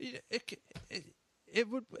somebody. It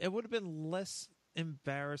would have been less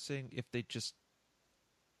embarrassing if they just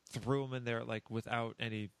threw him in there like without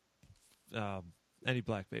any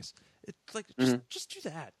blackface. It's like just do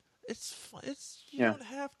that. It's fun. You don't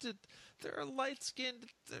have to. There are light skinned,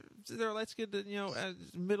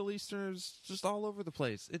 Middle Easterners just all over the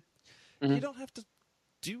place. You don't have to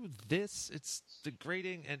do this. It's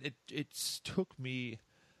degrading, and it took me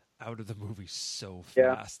out of the movie so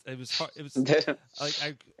fast. It was hard. It was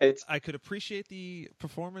like I could appreciate the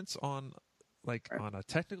performance on a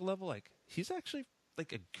technical level. Like he's actually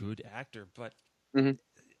like a good actor, but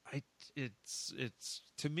it's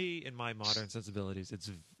to me, in my modern sensibilities,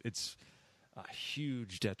 it's a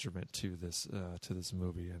huge detriment to this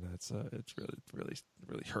movie, and it's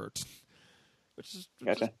really hurt. which is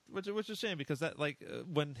Gotcha. which is a shame because that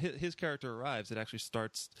when his character arrives, it actually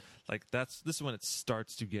starts this is when it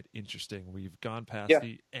starts to get interesting. We've gone past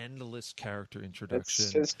the endless character introduction.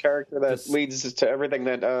 It's his character that leads to everything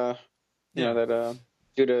that that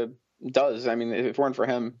Judah does. I mean, if it weren't for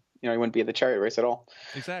him, he wouldn't be at the chariot race at all.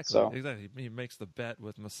 Exactly. So. Exactly. He makes the bet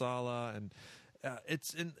with Masala, and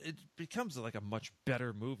it becomes like a much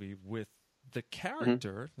better movie with the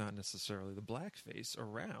character, not necessarily the blackface,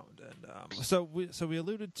 around. And so we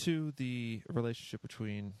alluded to the relationship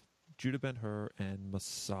between Judah Ben-Hur and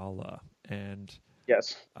Masala, and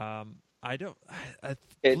yes, I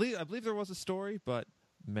believe there was a story, but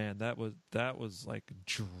man, that was like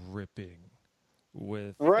dripping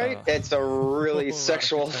with it's a really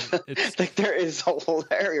sexual like there is a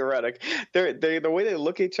very erotic the way they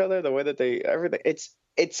look at each other, the way that they everything,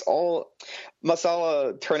 it's all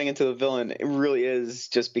Masala turning into the villain. It really is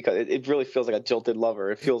just because it really feels like a jilted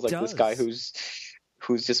lover. It feels like this guy who's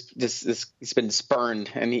just he's been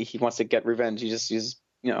spurned and he wants to get revenge. He's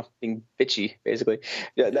being bitchy, basically.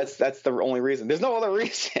 That's the only reason. There's no other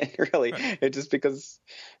reason, really. It's just because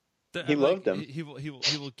he loved him. He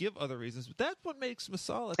will give other reasons, but that's what makes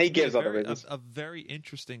Masala a very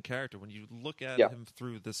interesting character. When you look at him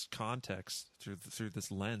through this context, through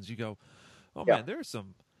this lens, you go, "Oh man, there's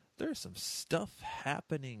some stuff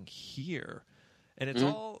happening here," and it's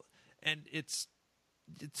all, and it's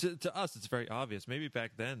to us, it's very obvious. Maybe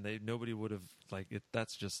back then nobody would have it.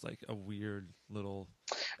 That's just like a weird little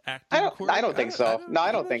acting. I don't think so.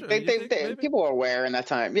 I don't think they people were aware in that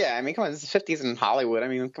time. Yeah, I mean, come on, it's the 50s in Hollywood. I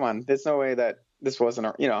mean, come on, there's no way that this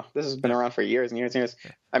wasn't. This has been around for years and years and years.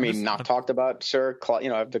 I mean, not talked about, sure.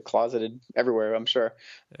 I've been closeted everywhere, I'm sure,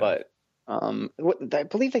 but. I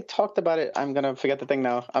believe they talked about it. I'm gonna forget the thing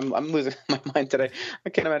now. I'm losing my mind today. I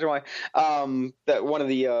can't imagine why. That one of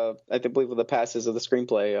the I believe the passes of the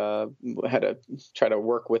screenplay had to try to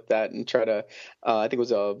work with that and try to. I think it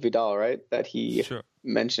was Vidal, right? That he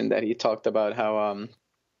mentioned that he talked about how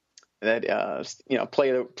that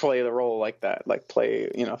play the role like that, like play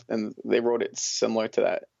and they wrote it similar to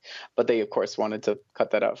that, but they of course wanted to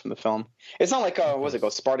cut that out from the film. It's not like what was it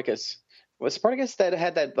called, Spartacus. Was Spartacus that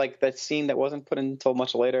had that scene that wasn't put in until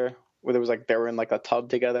much later, where there was they were in a tub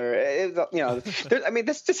together? I mean,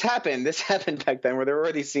 this happened. This happened back then, where there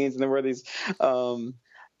were these scenes and there were these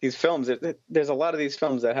films. There's a lot of these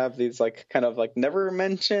films that have these kind of never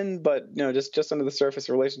mentioned, but just under the surface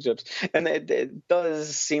relationships. And it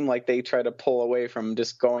does seem like they try to pull away from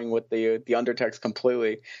just going with the undertext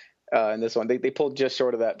completely. In this one, they pulled just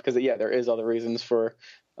short of that because there is other reasons for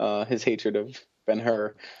his hatred of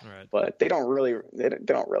Ben-Hur, right. But they don't really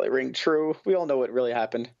ring true. We all know what really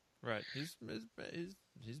happened. Right. He's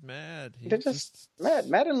mad. They're just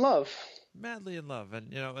mad in love. Madly in love,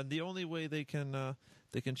 and and the only way they can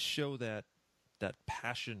show that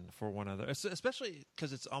passion for one another, especially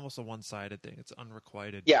because it's almost a one-sided thing. It's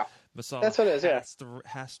unrequited. Yeah, Masala that's what it is.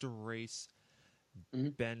 Has to race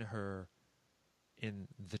Ben-Hur in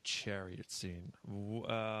the chariot scene.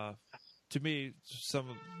 To me,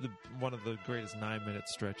 one of the greatest 9-minute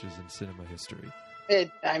stretches in cinema history.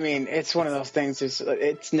 It's one of those things.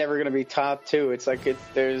 It's never going to be top two. It's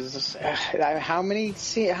there's how many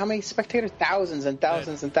spectators? Thousands and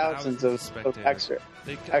thousands and thousands of extras.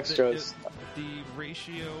 The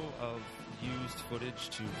ratio of used footage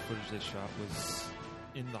to footage they shot was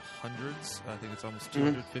in the hundreds. I think it's almost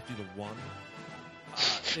 250 to 1.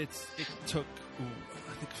 It took,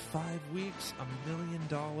 I think, 5 weeks, $1 million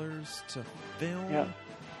to film. Yeah.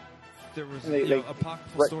 There was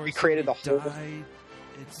apocryphal stories. We created the whole.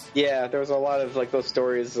 There was a lot of those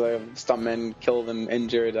stories of stuntmen killed and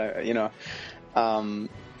injured.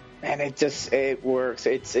 And it works.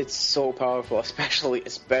 It's so powerful, especially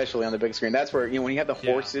on the big screen. That's where when you have the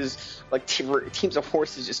horses, teams of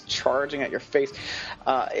horses just charging at your face,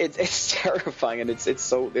 it's terrifying, and it's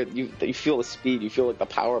so you feel the speed, you feel the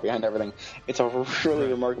power behind everything. It's a really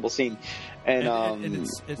remarkable scene, and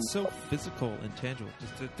it's so physical and tangible.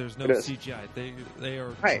 There's no CGI. They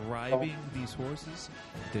are driving these horses.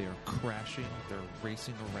 They are crashing. They're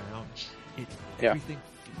racing around. Everything.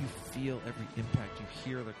 You feel every impact. You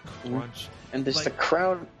hear the crunch, and there's the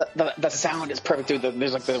crowd. The sound is perfect too.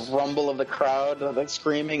 There's the rumble of the crowd,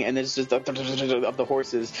 screaming, and there's just of the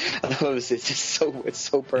horses. It's just it's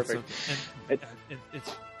so perfect.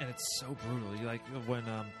 It's so brutal. You when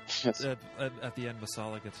at the end,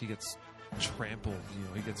 Masala gets trampled.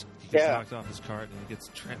 He gets knocked off his cart and he gets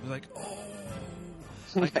trampled. I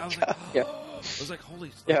was like,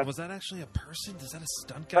 holy! Was that actually a person? Is that a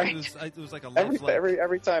stunt guy? Right. It was like a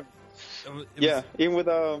every time. Even with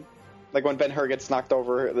Like when Ben-Hur gets knocked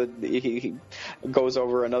over, he goes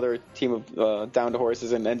over another team of downed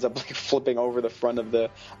horses and ends up like flipping over the front of the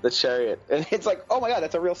chariot. And it's like, oh my god,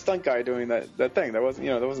 that's a real stunt guy doing that thing. That wasn't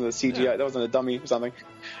a CGI. Yeah. That wasn't a dummy or something.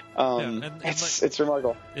 It's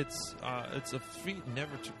remarkable. It's a feat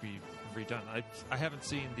never to be redone. I haven't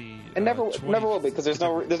seen the And never will be, because there's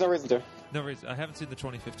no reason to. No reason. I haven't seen the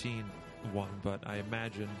 2015 one, but I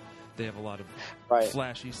imagine they have a lot of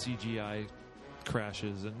flashy CGI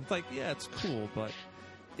crashes, and it's cool, but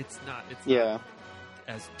it's not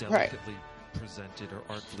as delicately presented or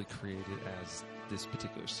artfully created as this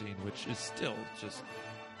particular scene, which is still just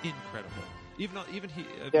incredible.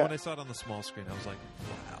 When I saw it on the small screen, I was like,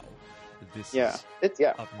 wow, this is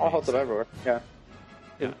amazing. All holds up everywhere.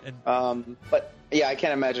 But I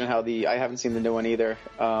can't imagine how I haven't seen the new one either.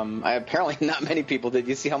 Apparently not many people did.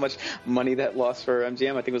 You see how much money that lost for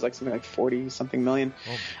MGM? I think it was like something like 40-something million.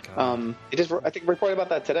 Oh my god. I think reported about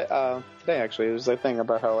that today. Today actually, it was a thing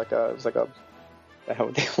about how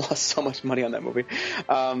how they lost so much money on that movie.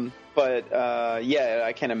 I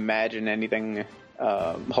can't imagine anything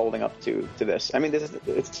holding up to this. I mean,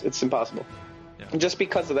 it's impossible. Yeah. Just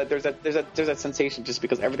because of that, there's that sensation. Just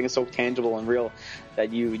because everything is so tangible and real,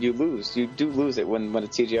 that you do lose it when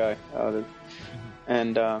it's CGI.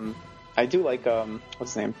 And I do like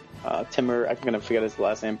what's his name, Timur. I'm gonna forget his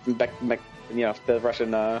last name. The Russian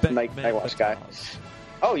night watch guy.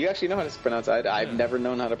 Oh, you actually know how to pronounce it. I've never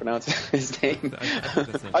known how to pronounce his name.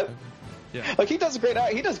 Like he does great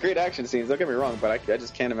action scenes. Don't get me wrong, but I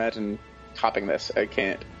just can't imagine copying this. I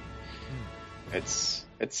can't. It's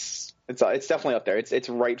definitely up there. It's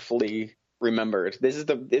rightfully remembered. This is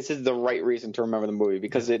the right reason to remember the movie,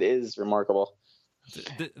 because it is remarkable.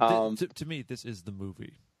 To me, this is the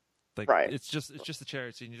movie. It's just the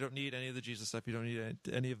chariot scene. You don't need any of the Jesus stuff. You don't need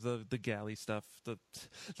any of the galley stuff. The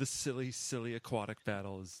silly aquatic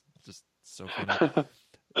battle is just so funny.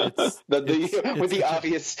 The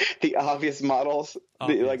obvious models.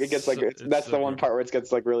 It gets that's the one part where it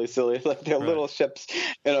gets really silly. Like their little ships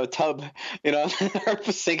in a tub, are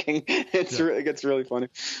sinking. It gets really funny.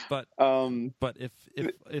 But if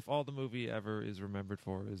all the movie ever is remembered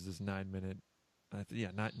for is this 9-minute,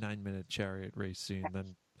 9-minute chariot race scene,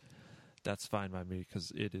 then that's fine by me,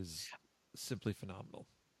 because it is simply phenomenal.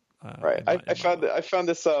 I found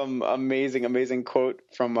this amazing quote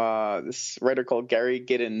from this writer called Gary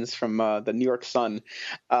Giddens from the New York Sun.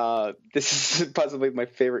 This is possibly my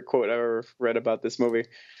favorite quote I ever read about this movie.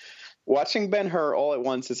 Watching Ben-Hur all at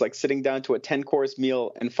once is like sitting down to a 10-course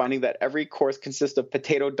meal and finding that every course consists of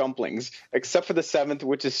potato dumplings, except for the 7th,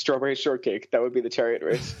 which is strawberry shortcake. That would be the chariot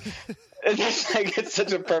race. It's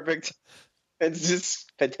such a perfect. It's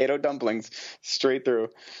just potato dumplings straight through.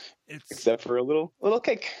 Except for a little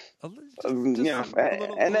cake, and then a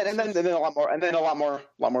lot more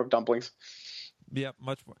dumplings. Yeah,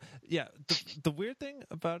 much more. Yeah, the weird thing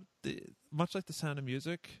about much like The Sound of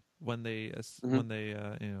Music, when they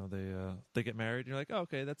they get married, you're like, oh,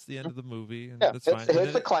 okay, that's the end of the movie, and that's fine.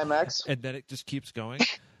 It's the climax, and then it just keeps going.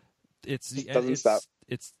 It's the end. Doesn't stop.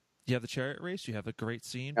 It's you have the chariot race. You have a great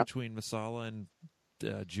scene between Masala and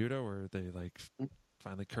Judah, where they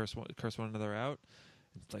finally curse one another out.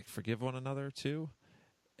 Forgive one another too,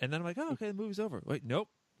 and then I'm like, oh, okay, the movie's over. Wait, nope,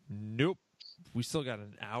 we still got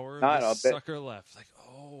an hour of this sucker left.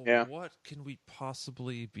 What can we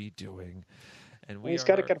possibly be doing? And he's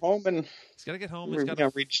got to get home, and he's got to get home. He's got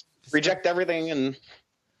to reject everything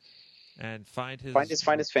and find his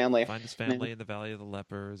family. Find his family in the Valley of the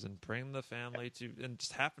Lepers, and bring the family and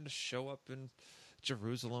just happen to show up in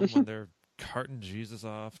Jerusalem when they're carting Jesus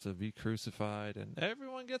off to be crucified, and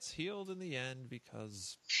everyone gets healed in the end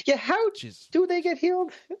because how do they get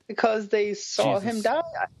healed? Because they saw him die.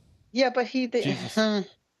 Yeah, but he's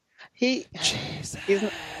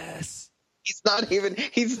not even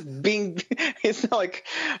it's not like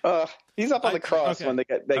he's up on the cross when they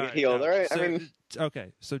get healed. All right,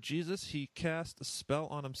 so Jesus, he cast a spell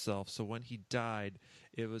on himself, so when he died,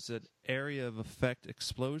 it was an area of effect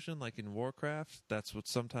explosion, like in Warcraft. That's what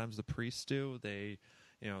sometimes the priests do. They,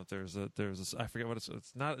 there's a I forget what it's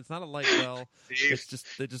not a light well. It's just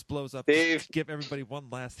it just blows up. Dave. Give everybody one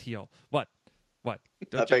last heal. What? Don't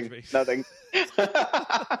Nothing. judge me. Nothing.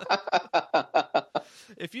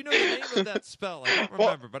 If you know the name of that spell, I don't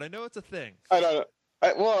remember, but I know it's a thing. I don't know.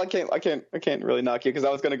 I can't really knock you, because I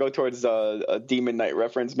was going to go towards a Demon Knight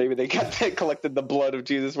reference. Maybe they collected the blood of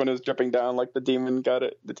Jesus when it was dripping down, like the demon got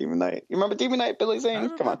it. The Demon Knight. You remember Demon Knight, Billy Zane?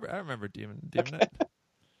 Come on. I remember Demon Knight.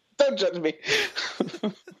 Don't judge me.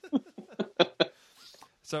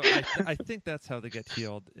 So I think that's how they get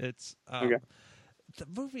healed. It's the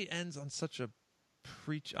movie ends on such a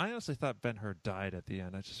preach. I honestly thought Ben-Hur died at the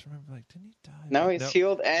end. I just remember, like, didn't he die? No, he's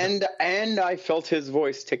healed, and I felt his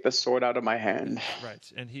voice take the sword out of my hand.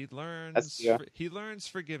 Right, and he learns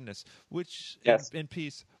forgiveness, which in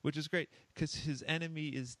peace, which is great because his enemy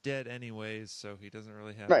is dead anyways, so he doesn't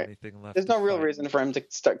really have anything left. There's no real reason for him to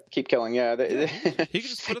keep killing. Yeah, he can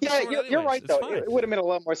just put up the sword you're right it's though. fine. It would have made a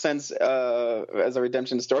lot more sense as a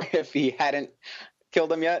redemption story if he hadn't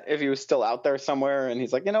killed him yet. If he was still out there somewhere, and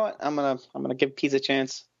he's like, you know what, I'm gonna give peace a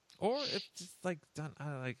chance. Or if just like done,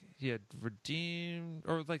 like he had redeemed,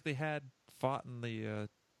 or like they had fought in the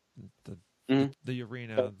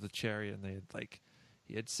arena, the chariot, and they had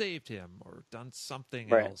he had saved him or done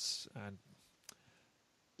something else, and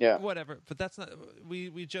whatever. But that's not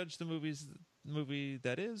we judge the movie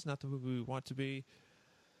that is, not the movie we want to be,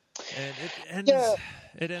 and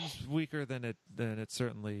it ends weaker than it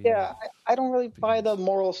certainly. Yeah, I don't really buy the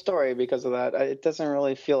moral story because of that. It doesn't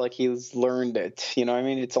really feel like he's learned it. You know, I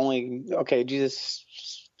mean, it's only Jesus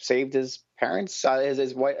saved his parents,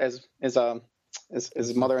 his wife, his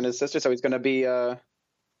mother and his sister, so he's going to be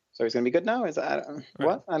good now. Is that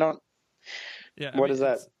what? I don't. Yeah. What is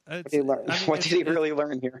that? What did he really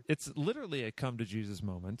learn here? It's literally a come to Jesus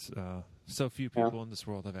moment. So few people in this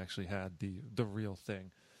world have actually had the real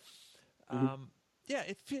thing.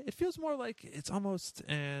 It feels more like it's almost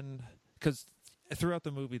because throughout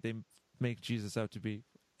the movie they make Jesus out to be,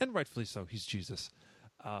 and rightfully so, he's Jesus.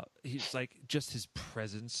 He's like just his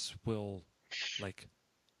presence will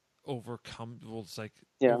overcome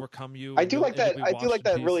you. I do like that. I do like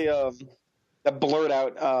that really that blurred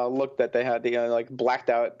out look that they had. The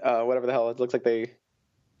blacked out whatever the hell it looks like they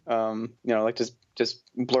just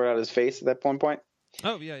blurred out his face at that one point.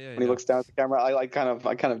 Oh yeah. When he looks down at the camera, I kind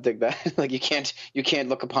of dig that. Like you can't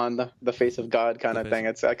look upon the face of God kind of thing.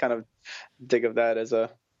 I kind of dig of that as an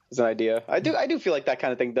idea. I do feel like that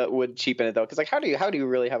kind of thing that would cheapen it though, because how do you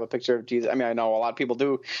really have a picture of Jesus? I mean, I know a lot of people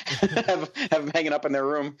do have him hanging up in their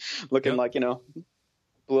room, looking like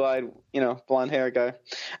blue-eyed, blonde hair guy.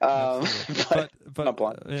 But not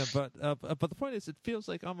blonde. Yeah, but the point is, it feels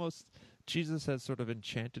like almost Jesus has sort of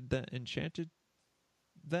enchanted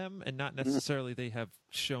them, and not necessarily they have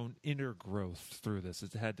shown inner growth through this.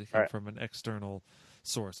 It had to come from an external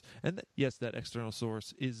source, and yes, that external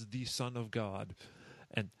source is the Son of God,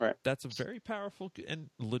 and that's a very powerful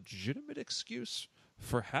and legitimate excuse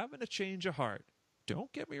for having a change of heart.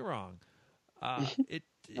 Don't get me wrong. It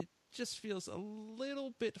just feels a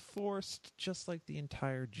little bit forced, just like the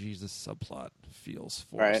entire Jesus subplot feels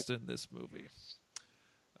forced in this movie.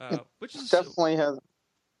 Which is definitely has.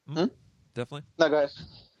 Definitely. No, go ahead.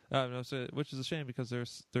 No, which is a shame because there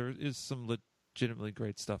is some legitimately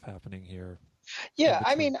great stuff happening here. Yeah,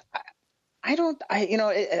 I mean, like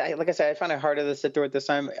I said, I found it harder to sit through it this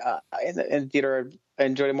time. In theater, I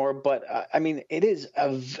enjoyed it more, but I mean, it's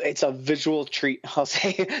a visual treat. I'll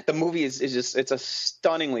say the movie is just it's a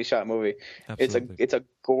stunningly shot movie. Absolutely. It's a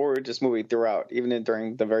gorgeous movie throughout, even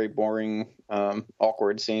during the very boring,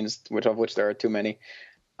 awkward scenes, of which there are too many.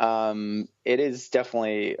 It is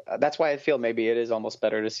definitely, that's why I feel maybe it is almost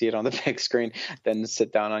better to see it on the big screen than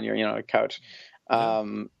sit down on your couch.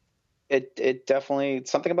 It definitely,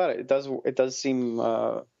 something about it. It does seem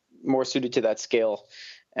more suited to that scale,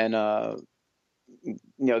 and the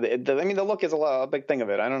look is a big thing of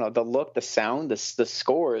it. I don't know, the look, the sound, the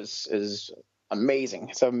score is amazing.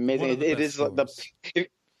 It's amazing. It is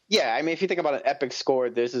yeah, I mean, if you think about an epic score,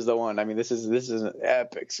 this is the one. I mean, this is an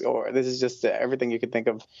epic score. This is just everything you could think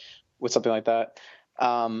of with something like that.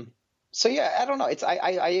 So yeah, I don't know.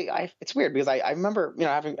 It's weird because I remember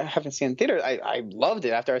having seen it in theater. I loved it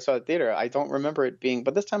after I saw it in theater. I don't remember it being,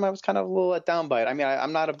 but this time I was kind of a little let down by it. I mean,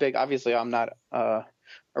 I'm not obviously I'm not a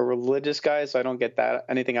religious guy, so I don't get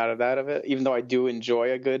anything out of it. Even though I do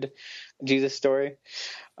enjoy a good Jesus story,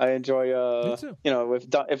 I enjoy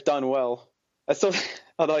if done well.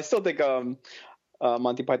 Although I still think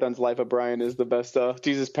Monty Python's Life of Brian is the best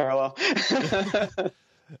Jesus parallel.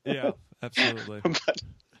 Yeah, absolutely.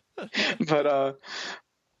 But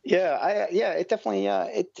it definitely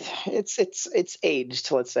it's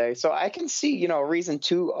aged, let's say. So I can see a reason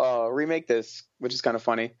to remake this, which is kind of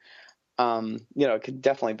funny. It could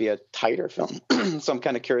definitely be a tighter film. So I'm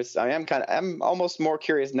kind of curious. I'm almost more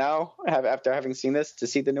curious now after having seen this to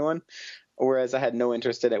see the new one, whereas I had no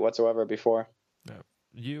interest in it whatsoever before. No.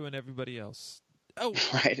 You and everybody else. Oh,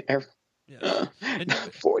 right. Yeah.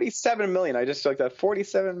 47 million. I just looked at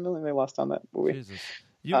 47 million they lost on that movie. Jesus.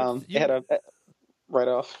 They had a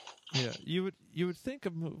write-off. Yeah, you would think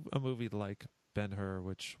of a movie like Ben-Hur,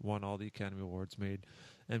 which won all the Academy Awards, made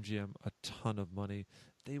MGM a ton of money,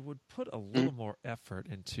 they would put a little more effort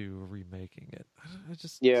into remaking it. It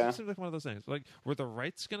just seems like one of those things. Like, were the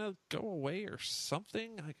rights gonna go away or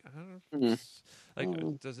something? Like, I don't know.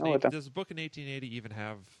 Like, does a book in 1880 even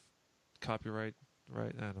have copyright?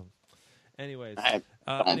 Right? I don't know. Anyways, I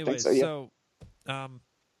don't think so.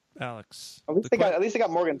 Alex, at least they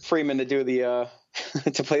got Morgan Freeman to do the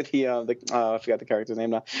to play the I forgot the character's name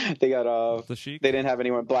now. They got the Sheik. They didn't have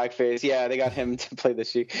anyone blackface. Yeah, they got him to play the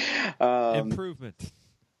Sheik. Improvement.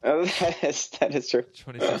 That is true.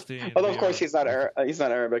 2016. Although of course he's not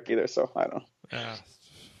Arabic either, so I don't know.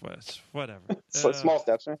 Whatever. Small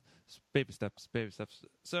steps, right? Baby steps.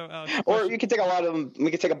 So, Alex, or you can take a lot of them.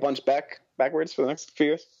 We could take a bunch backwards for the next few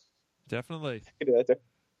years. Definitely. We can do that too.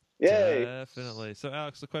 Yay! Definitely. So,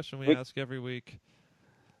 Alex, the question we ask every week.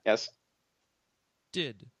 Yes.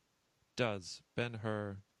 Does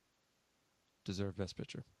Ben-Hur deserve Best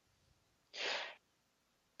Picture?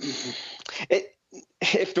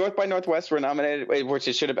 If North by Northwest were nominated, which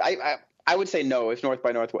it should have, I would say no. If North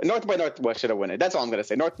by Northwest should have won it. That's all I'm going to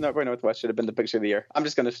say. North by Northwest should have been the picture of the year. I'm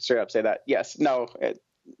just going to straight up say that. Yes. No.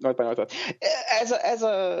 North by Northwest. As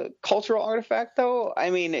a cultural artifact, though,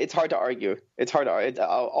 I mean, it's hard to argue. It's hard to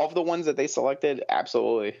of the ones that they selected,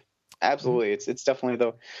 absolutely. It's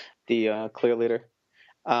definitely the clear leader.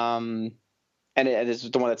 And it is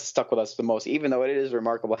the one that's stuck with us the most, even though it is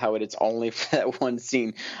remarkable how it's only for that one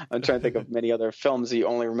scene. I'm trying to think of many other films that you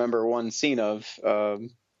only remember one scene of.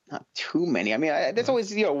 Not too many. I mean, there's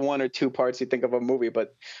always one or two parts you think of a movie,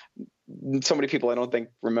 but so many people I don't think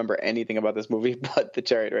remember anything about this movie but the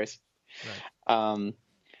chariot race. Right.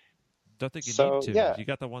 Don't think you need to. Yeah. You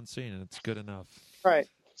got the one scene and it's good enough. Right.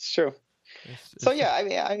 It's true. I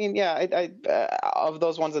of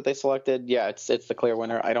those ones that they selected, it's the clear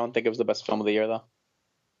winner. I don't think it was the best film of the year, though.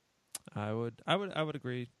 I would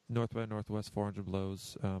agree. North by Northwest, 400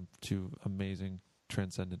 Blows, two amazing,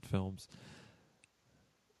 transcendent films.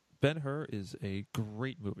 Ben-Hur is a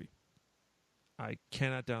great movie. I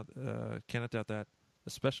cannot doubt that,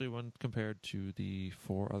 especially when compared to the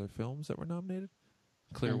 4 other films that were nominated.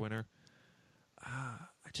 Clear winner.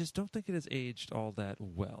 I just don't think it has aged all that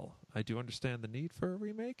well. I do understand the need for a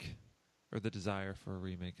remake, or the desire for a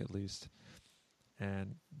remake at least.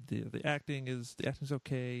 And the acting's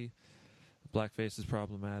okay. Blackface is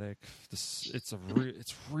problematic. It's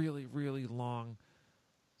really, really long.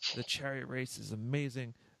 The chariot race is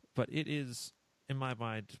amazing, but it is, in my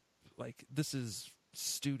mind, like, this is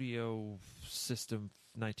studio system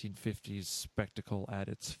 1950s spectacle at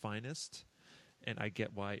its finest. And I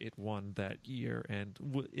get why it won that year and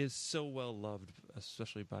is so well loved,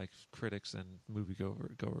 especially by critics and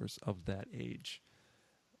moviegoers of that age.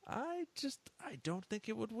 I don't think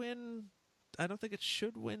it would win. I don't think it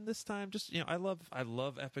should win this time. Just, I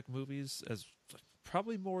love epic movies as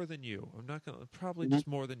probably more than you. I'm not gonna just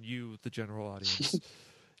more than you, the general audience.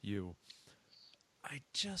 You. I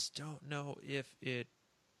just don't know if it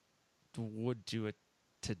would do it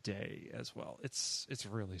today as well. It's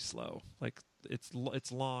really slow. Like, it's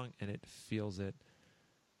long and it feels it,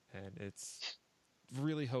 and it's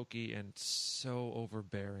really hokey and so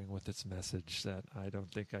overbearing with its message that I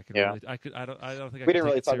don't think I can. Yeah. Really, I don't think I. We didn't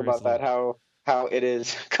really talk about that. How it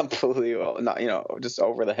is completely not just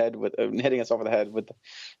over the head with hitting us over the head with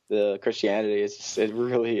the Christianity. It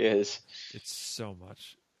really is. It's so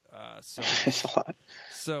much. It's a lot.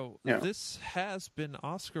 So this has been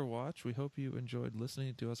Oscar Watch. We hope you enjoyed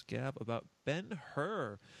listening to us gab about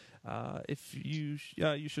Ben-Hur. If you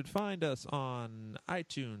should find us on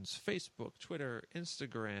iTunes, Facebook, Twitter,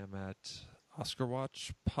 Instagram at Oscar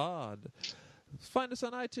Watch Pod. Find us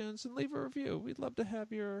on iTunes and leave a review. We'd love to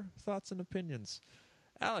have your thoughts and opinions.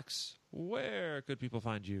 Alex, where could people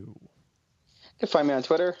find you? You can find me on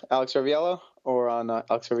Twitter, Alex Riviello, or on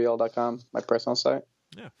alexriviello.com, my personal site.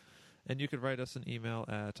 Yeah. And you could write us an email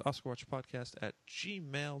at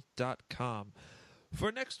oscarwatchpodcast@gmail.com.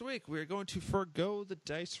 For next week, we're going to forgo the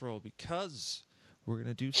dice roll because we're going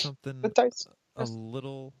to do something a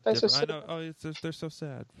little different. I know, they're so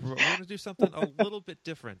sad. We're going to do something a little bit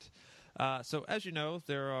different. So as you know,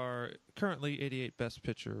 there are currently 88 Best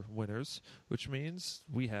Picture winners, which means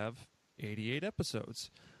we have 88 episodes.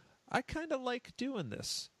 I kind of like doing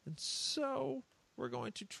this, and so we're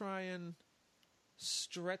going to try and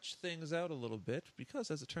stretch things out a little bit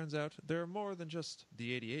because, as it turns out, there are more than just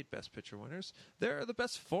the 88 Best Picture winners. There are the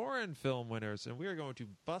Best Foreign Film winners, and we are going to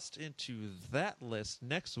bust into that list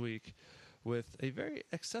next week with a very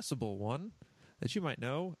accessible one that you might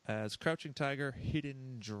know as Crouching Tiger,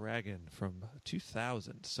 Hidden Dragon from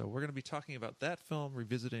 2000. So we're going to be talking about that film,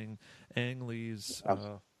 revisiting Ang Lee's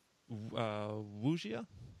Wuxia?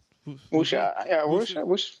 Wuxia. Yeah, Wuxia.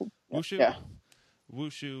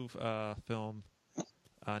 Wushu film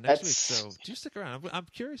next week. So do stick around. I'm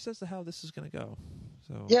curious as to how this is going to go.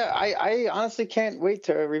 So yeah, I honestly can't wait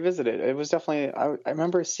to revisit it. It was definitely I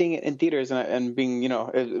remember seeing it in theaters and being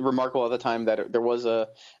remarkable at the time that there was a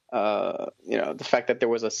the fact that there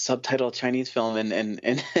was a subtitled Chinese film in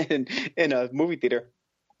a movie theater.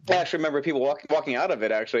 I actually remember people walking out of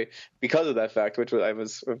it actually because of that fact, which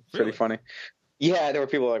was pretty funny. Yeah, there were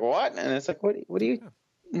people like, what? And it's like, what do you,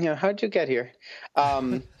 how'd you get here?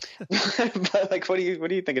 But like, what are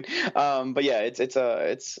you thinking? But yeah, it's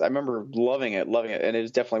I remember loving it. And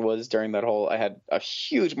it definitely was during that whole, I had a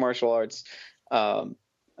huge martial arts,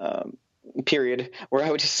 period where I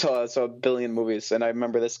would just saw a billion movies. And I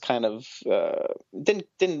remember this kind of, wasn't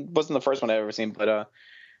the first one I've ever seen, but,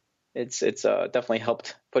 it's definitely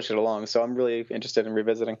helped push it along. So I'm really interested in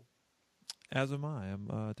revisiting. As am I. I'm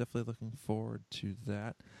definitely looking forward to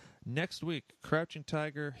that. Next week, Crouching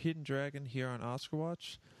Tiger, Hidden Dragon here on Oscar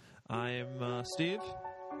Watch. I'm Steve.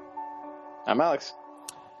 I'm Alex.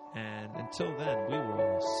 And until then, we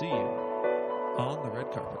will see you on the red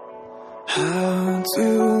carpet. How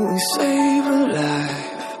do we save a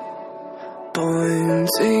life?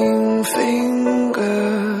 Pointing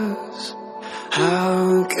fingers.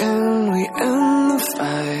 How can we end the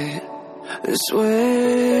fight this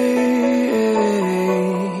way?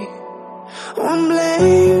 One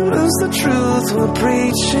blame is the truth we're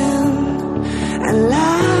preaching, and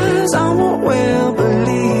lies are what we're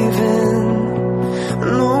believing.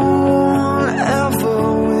 No one ever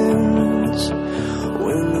wins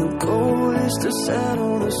when the goal is to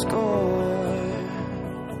settle the score.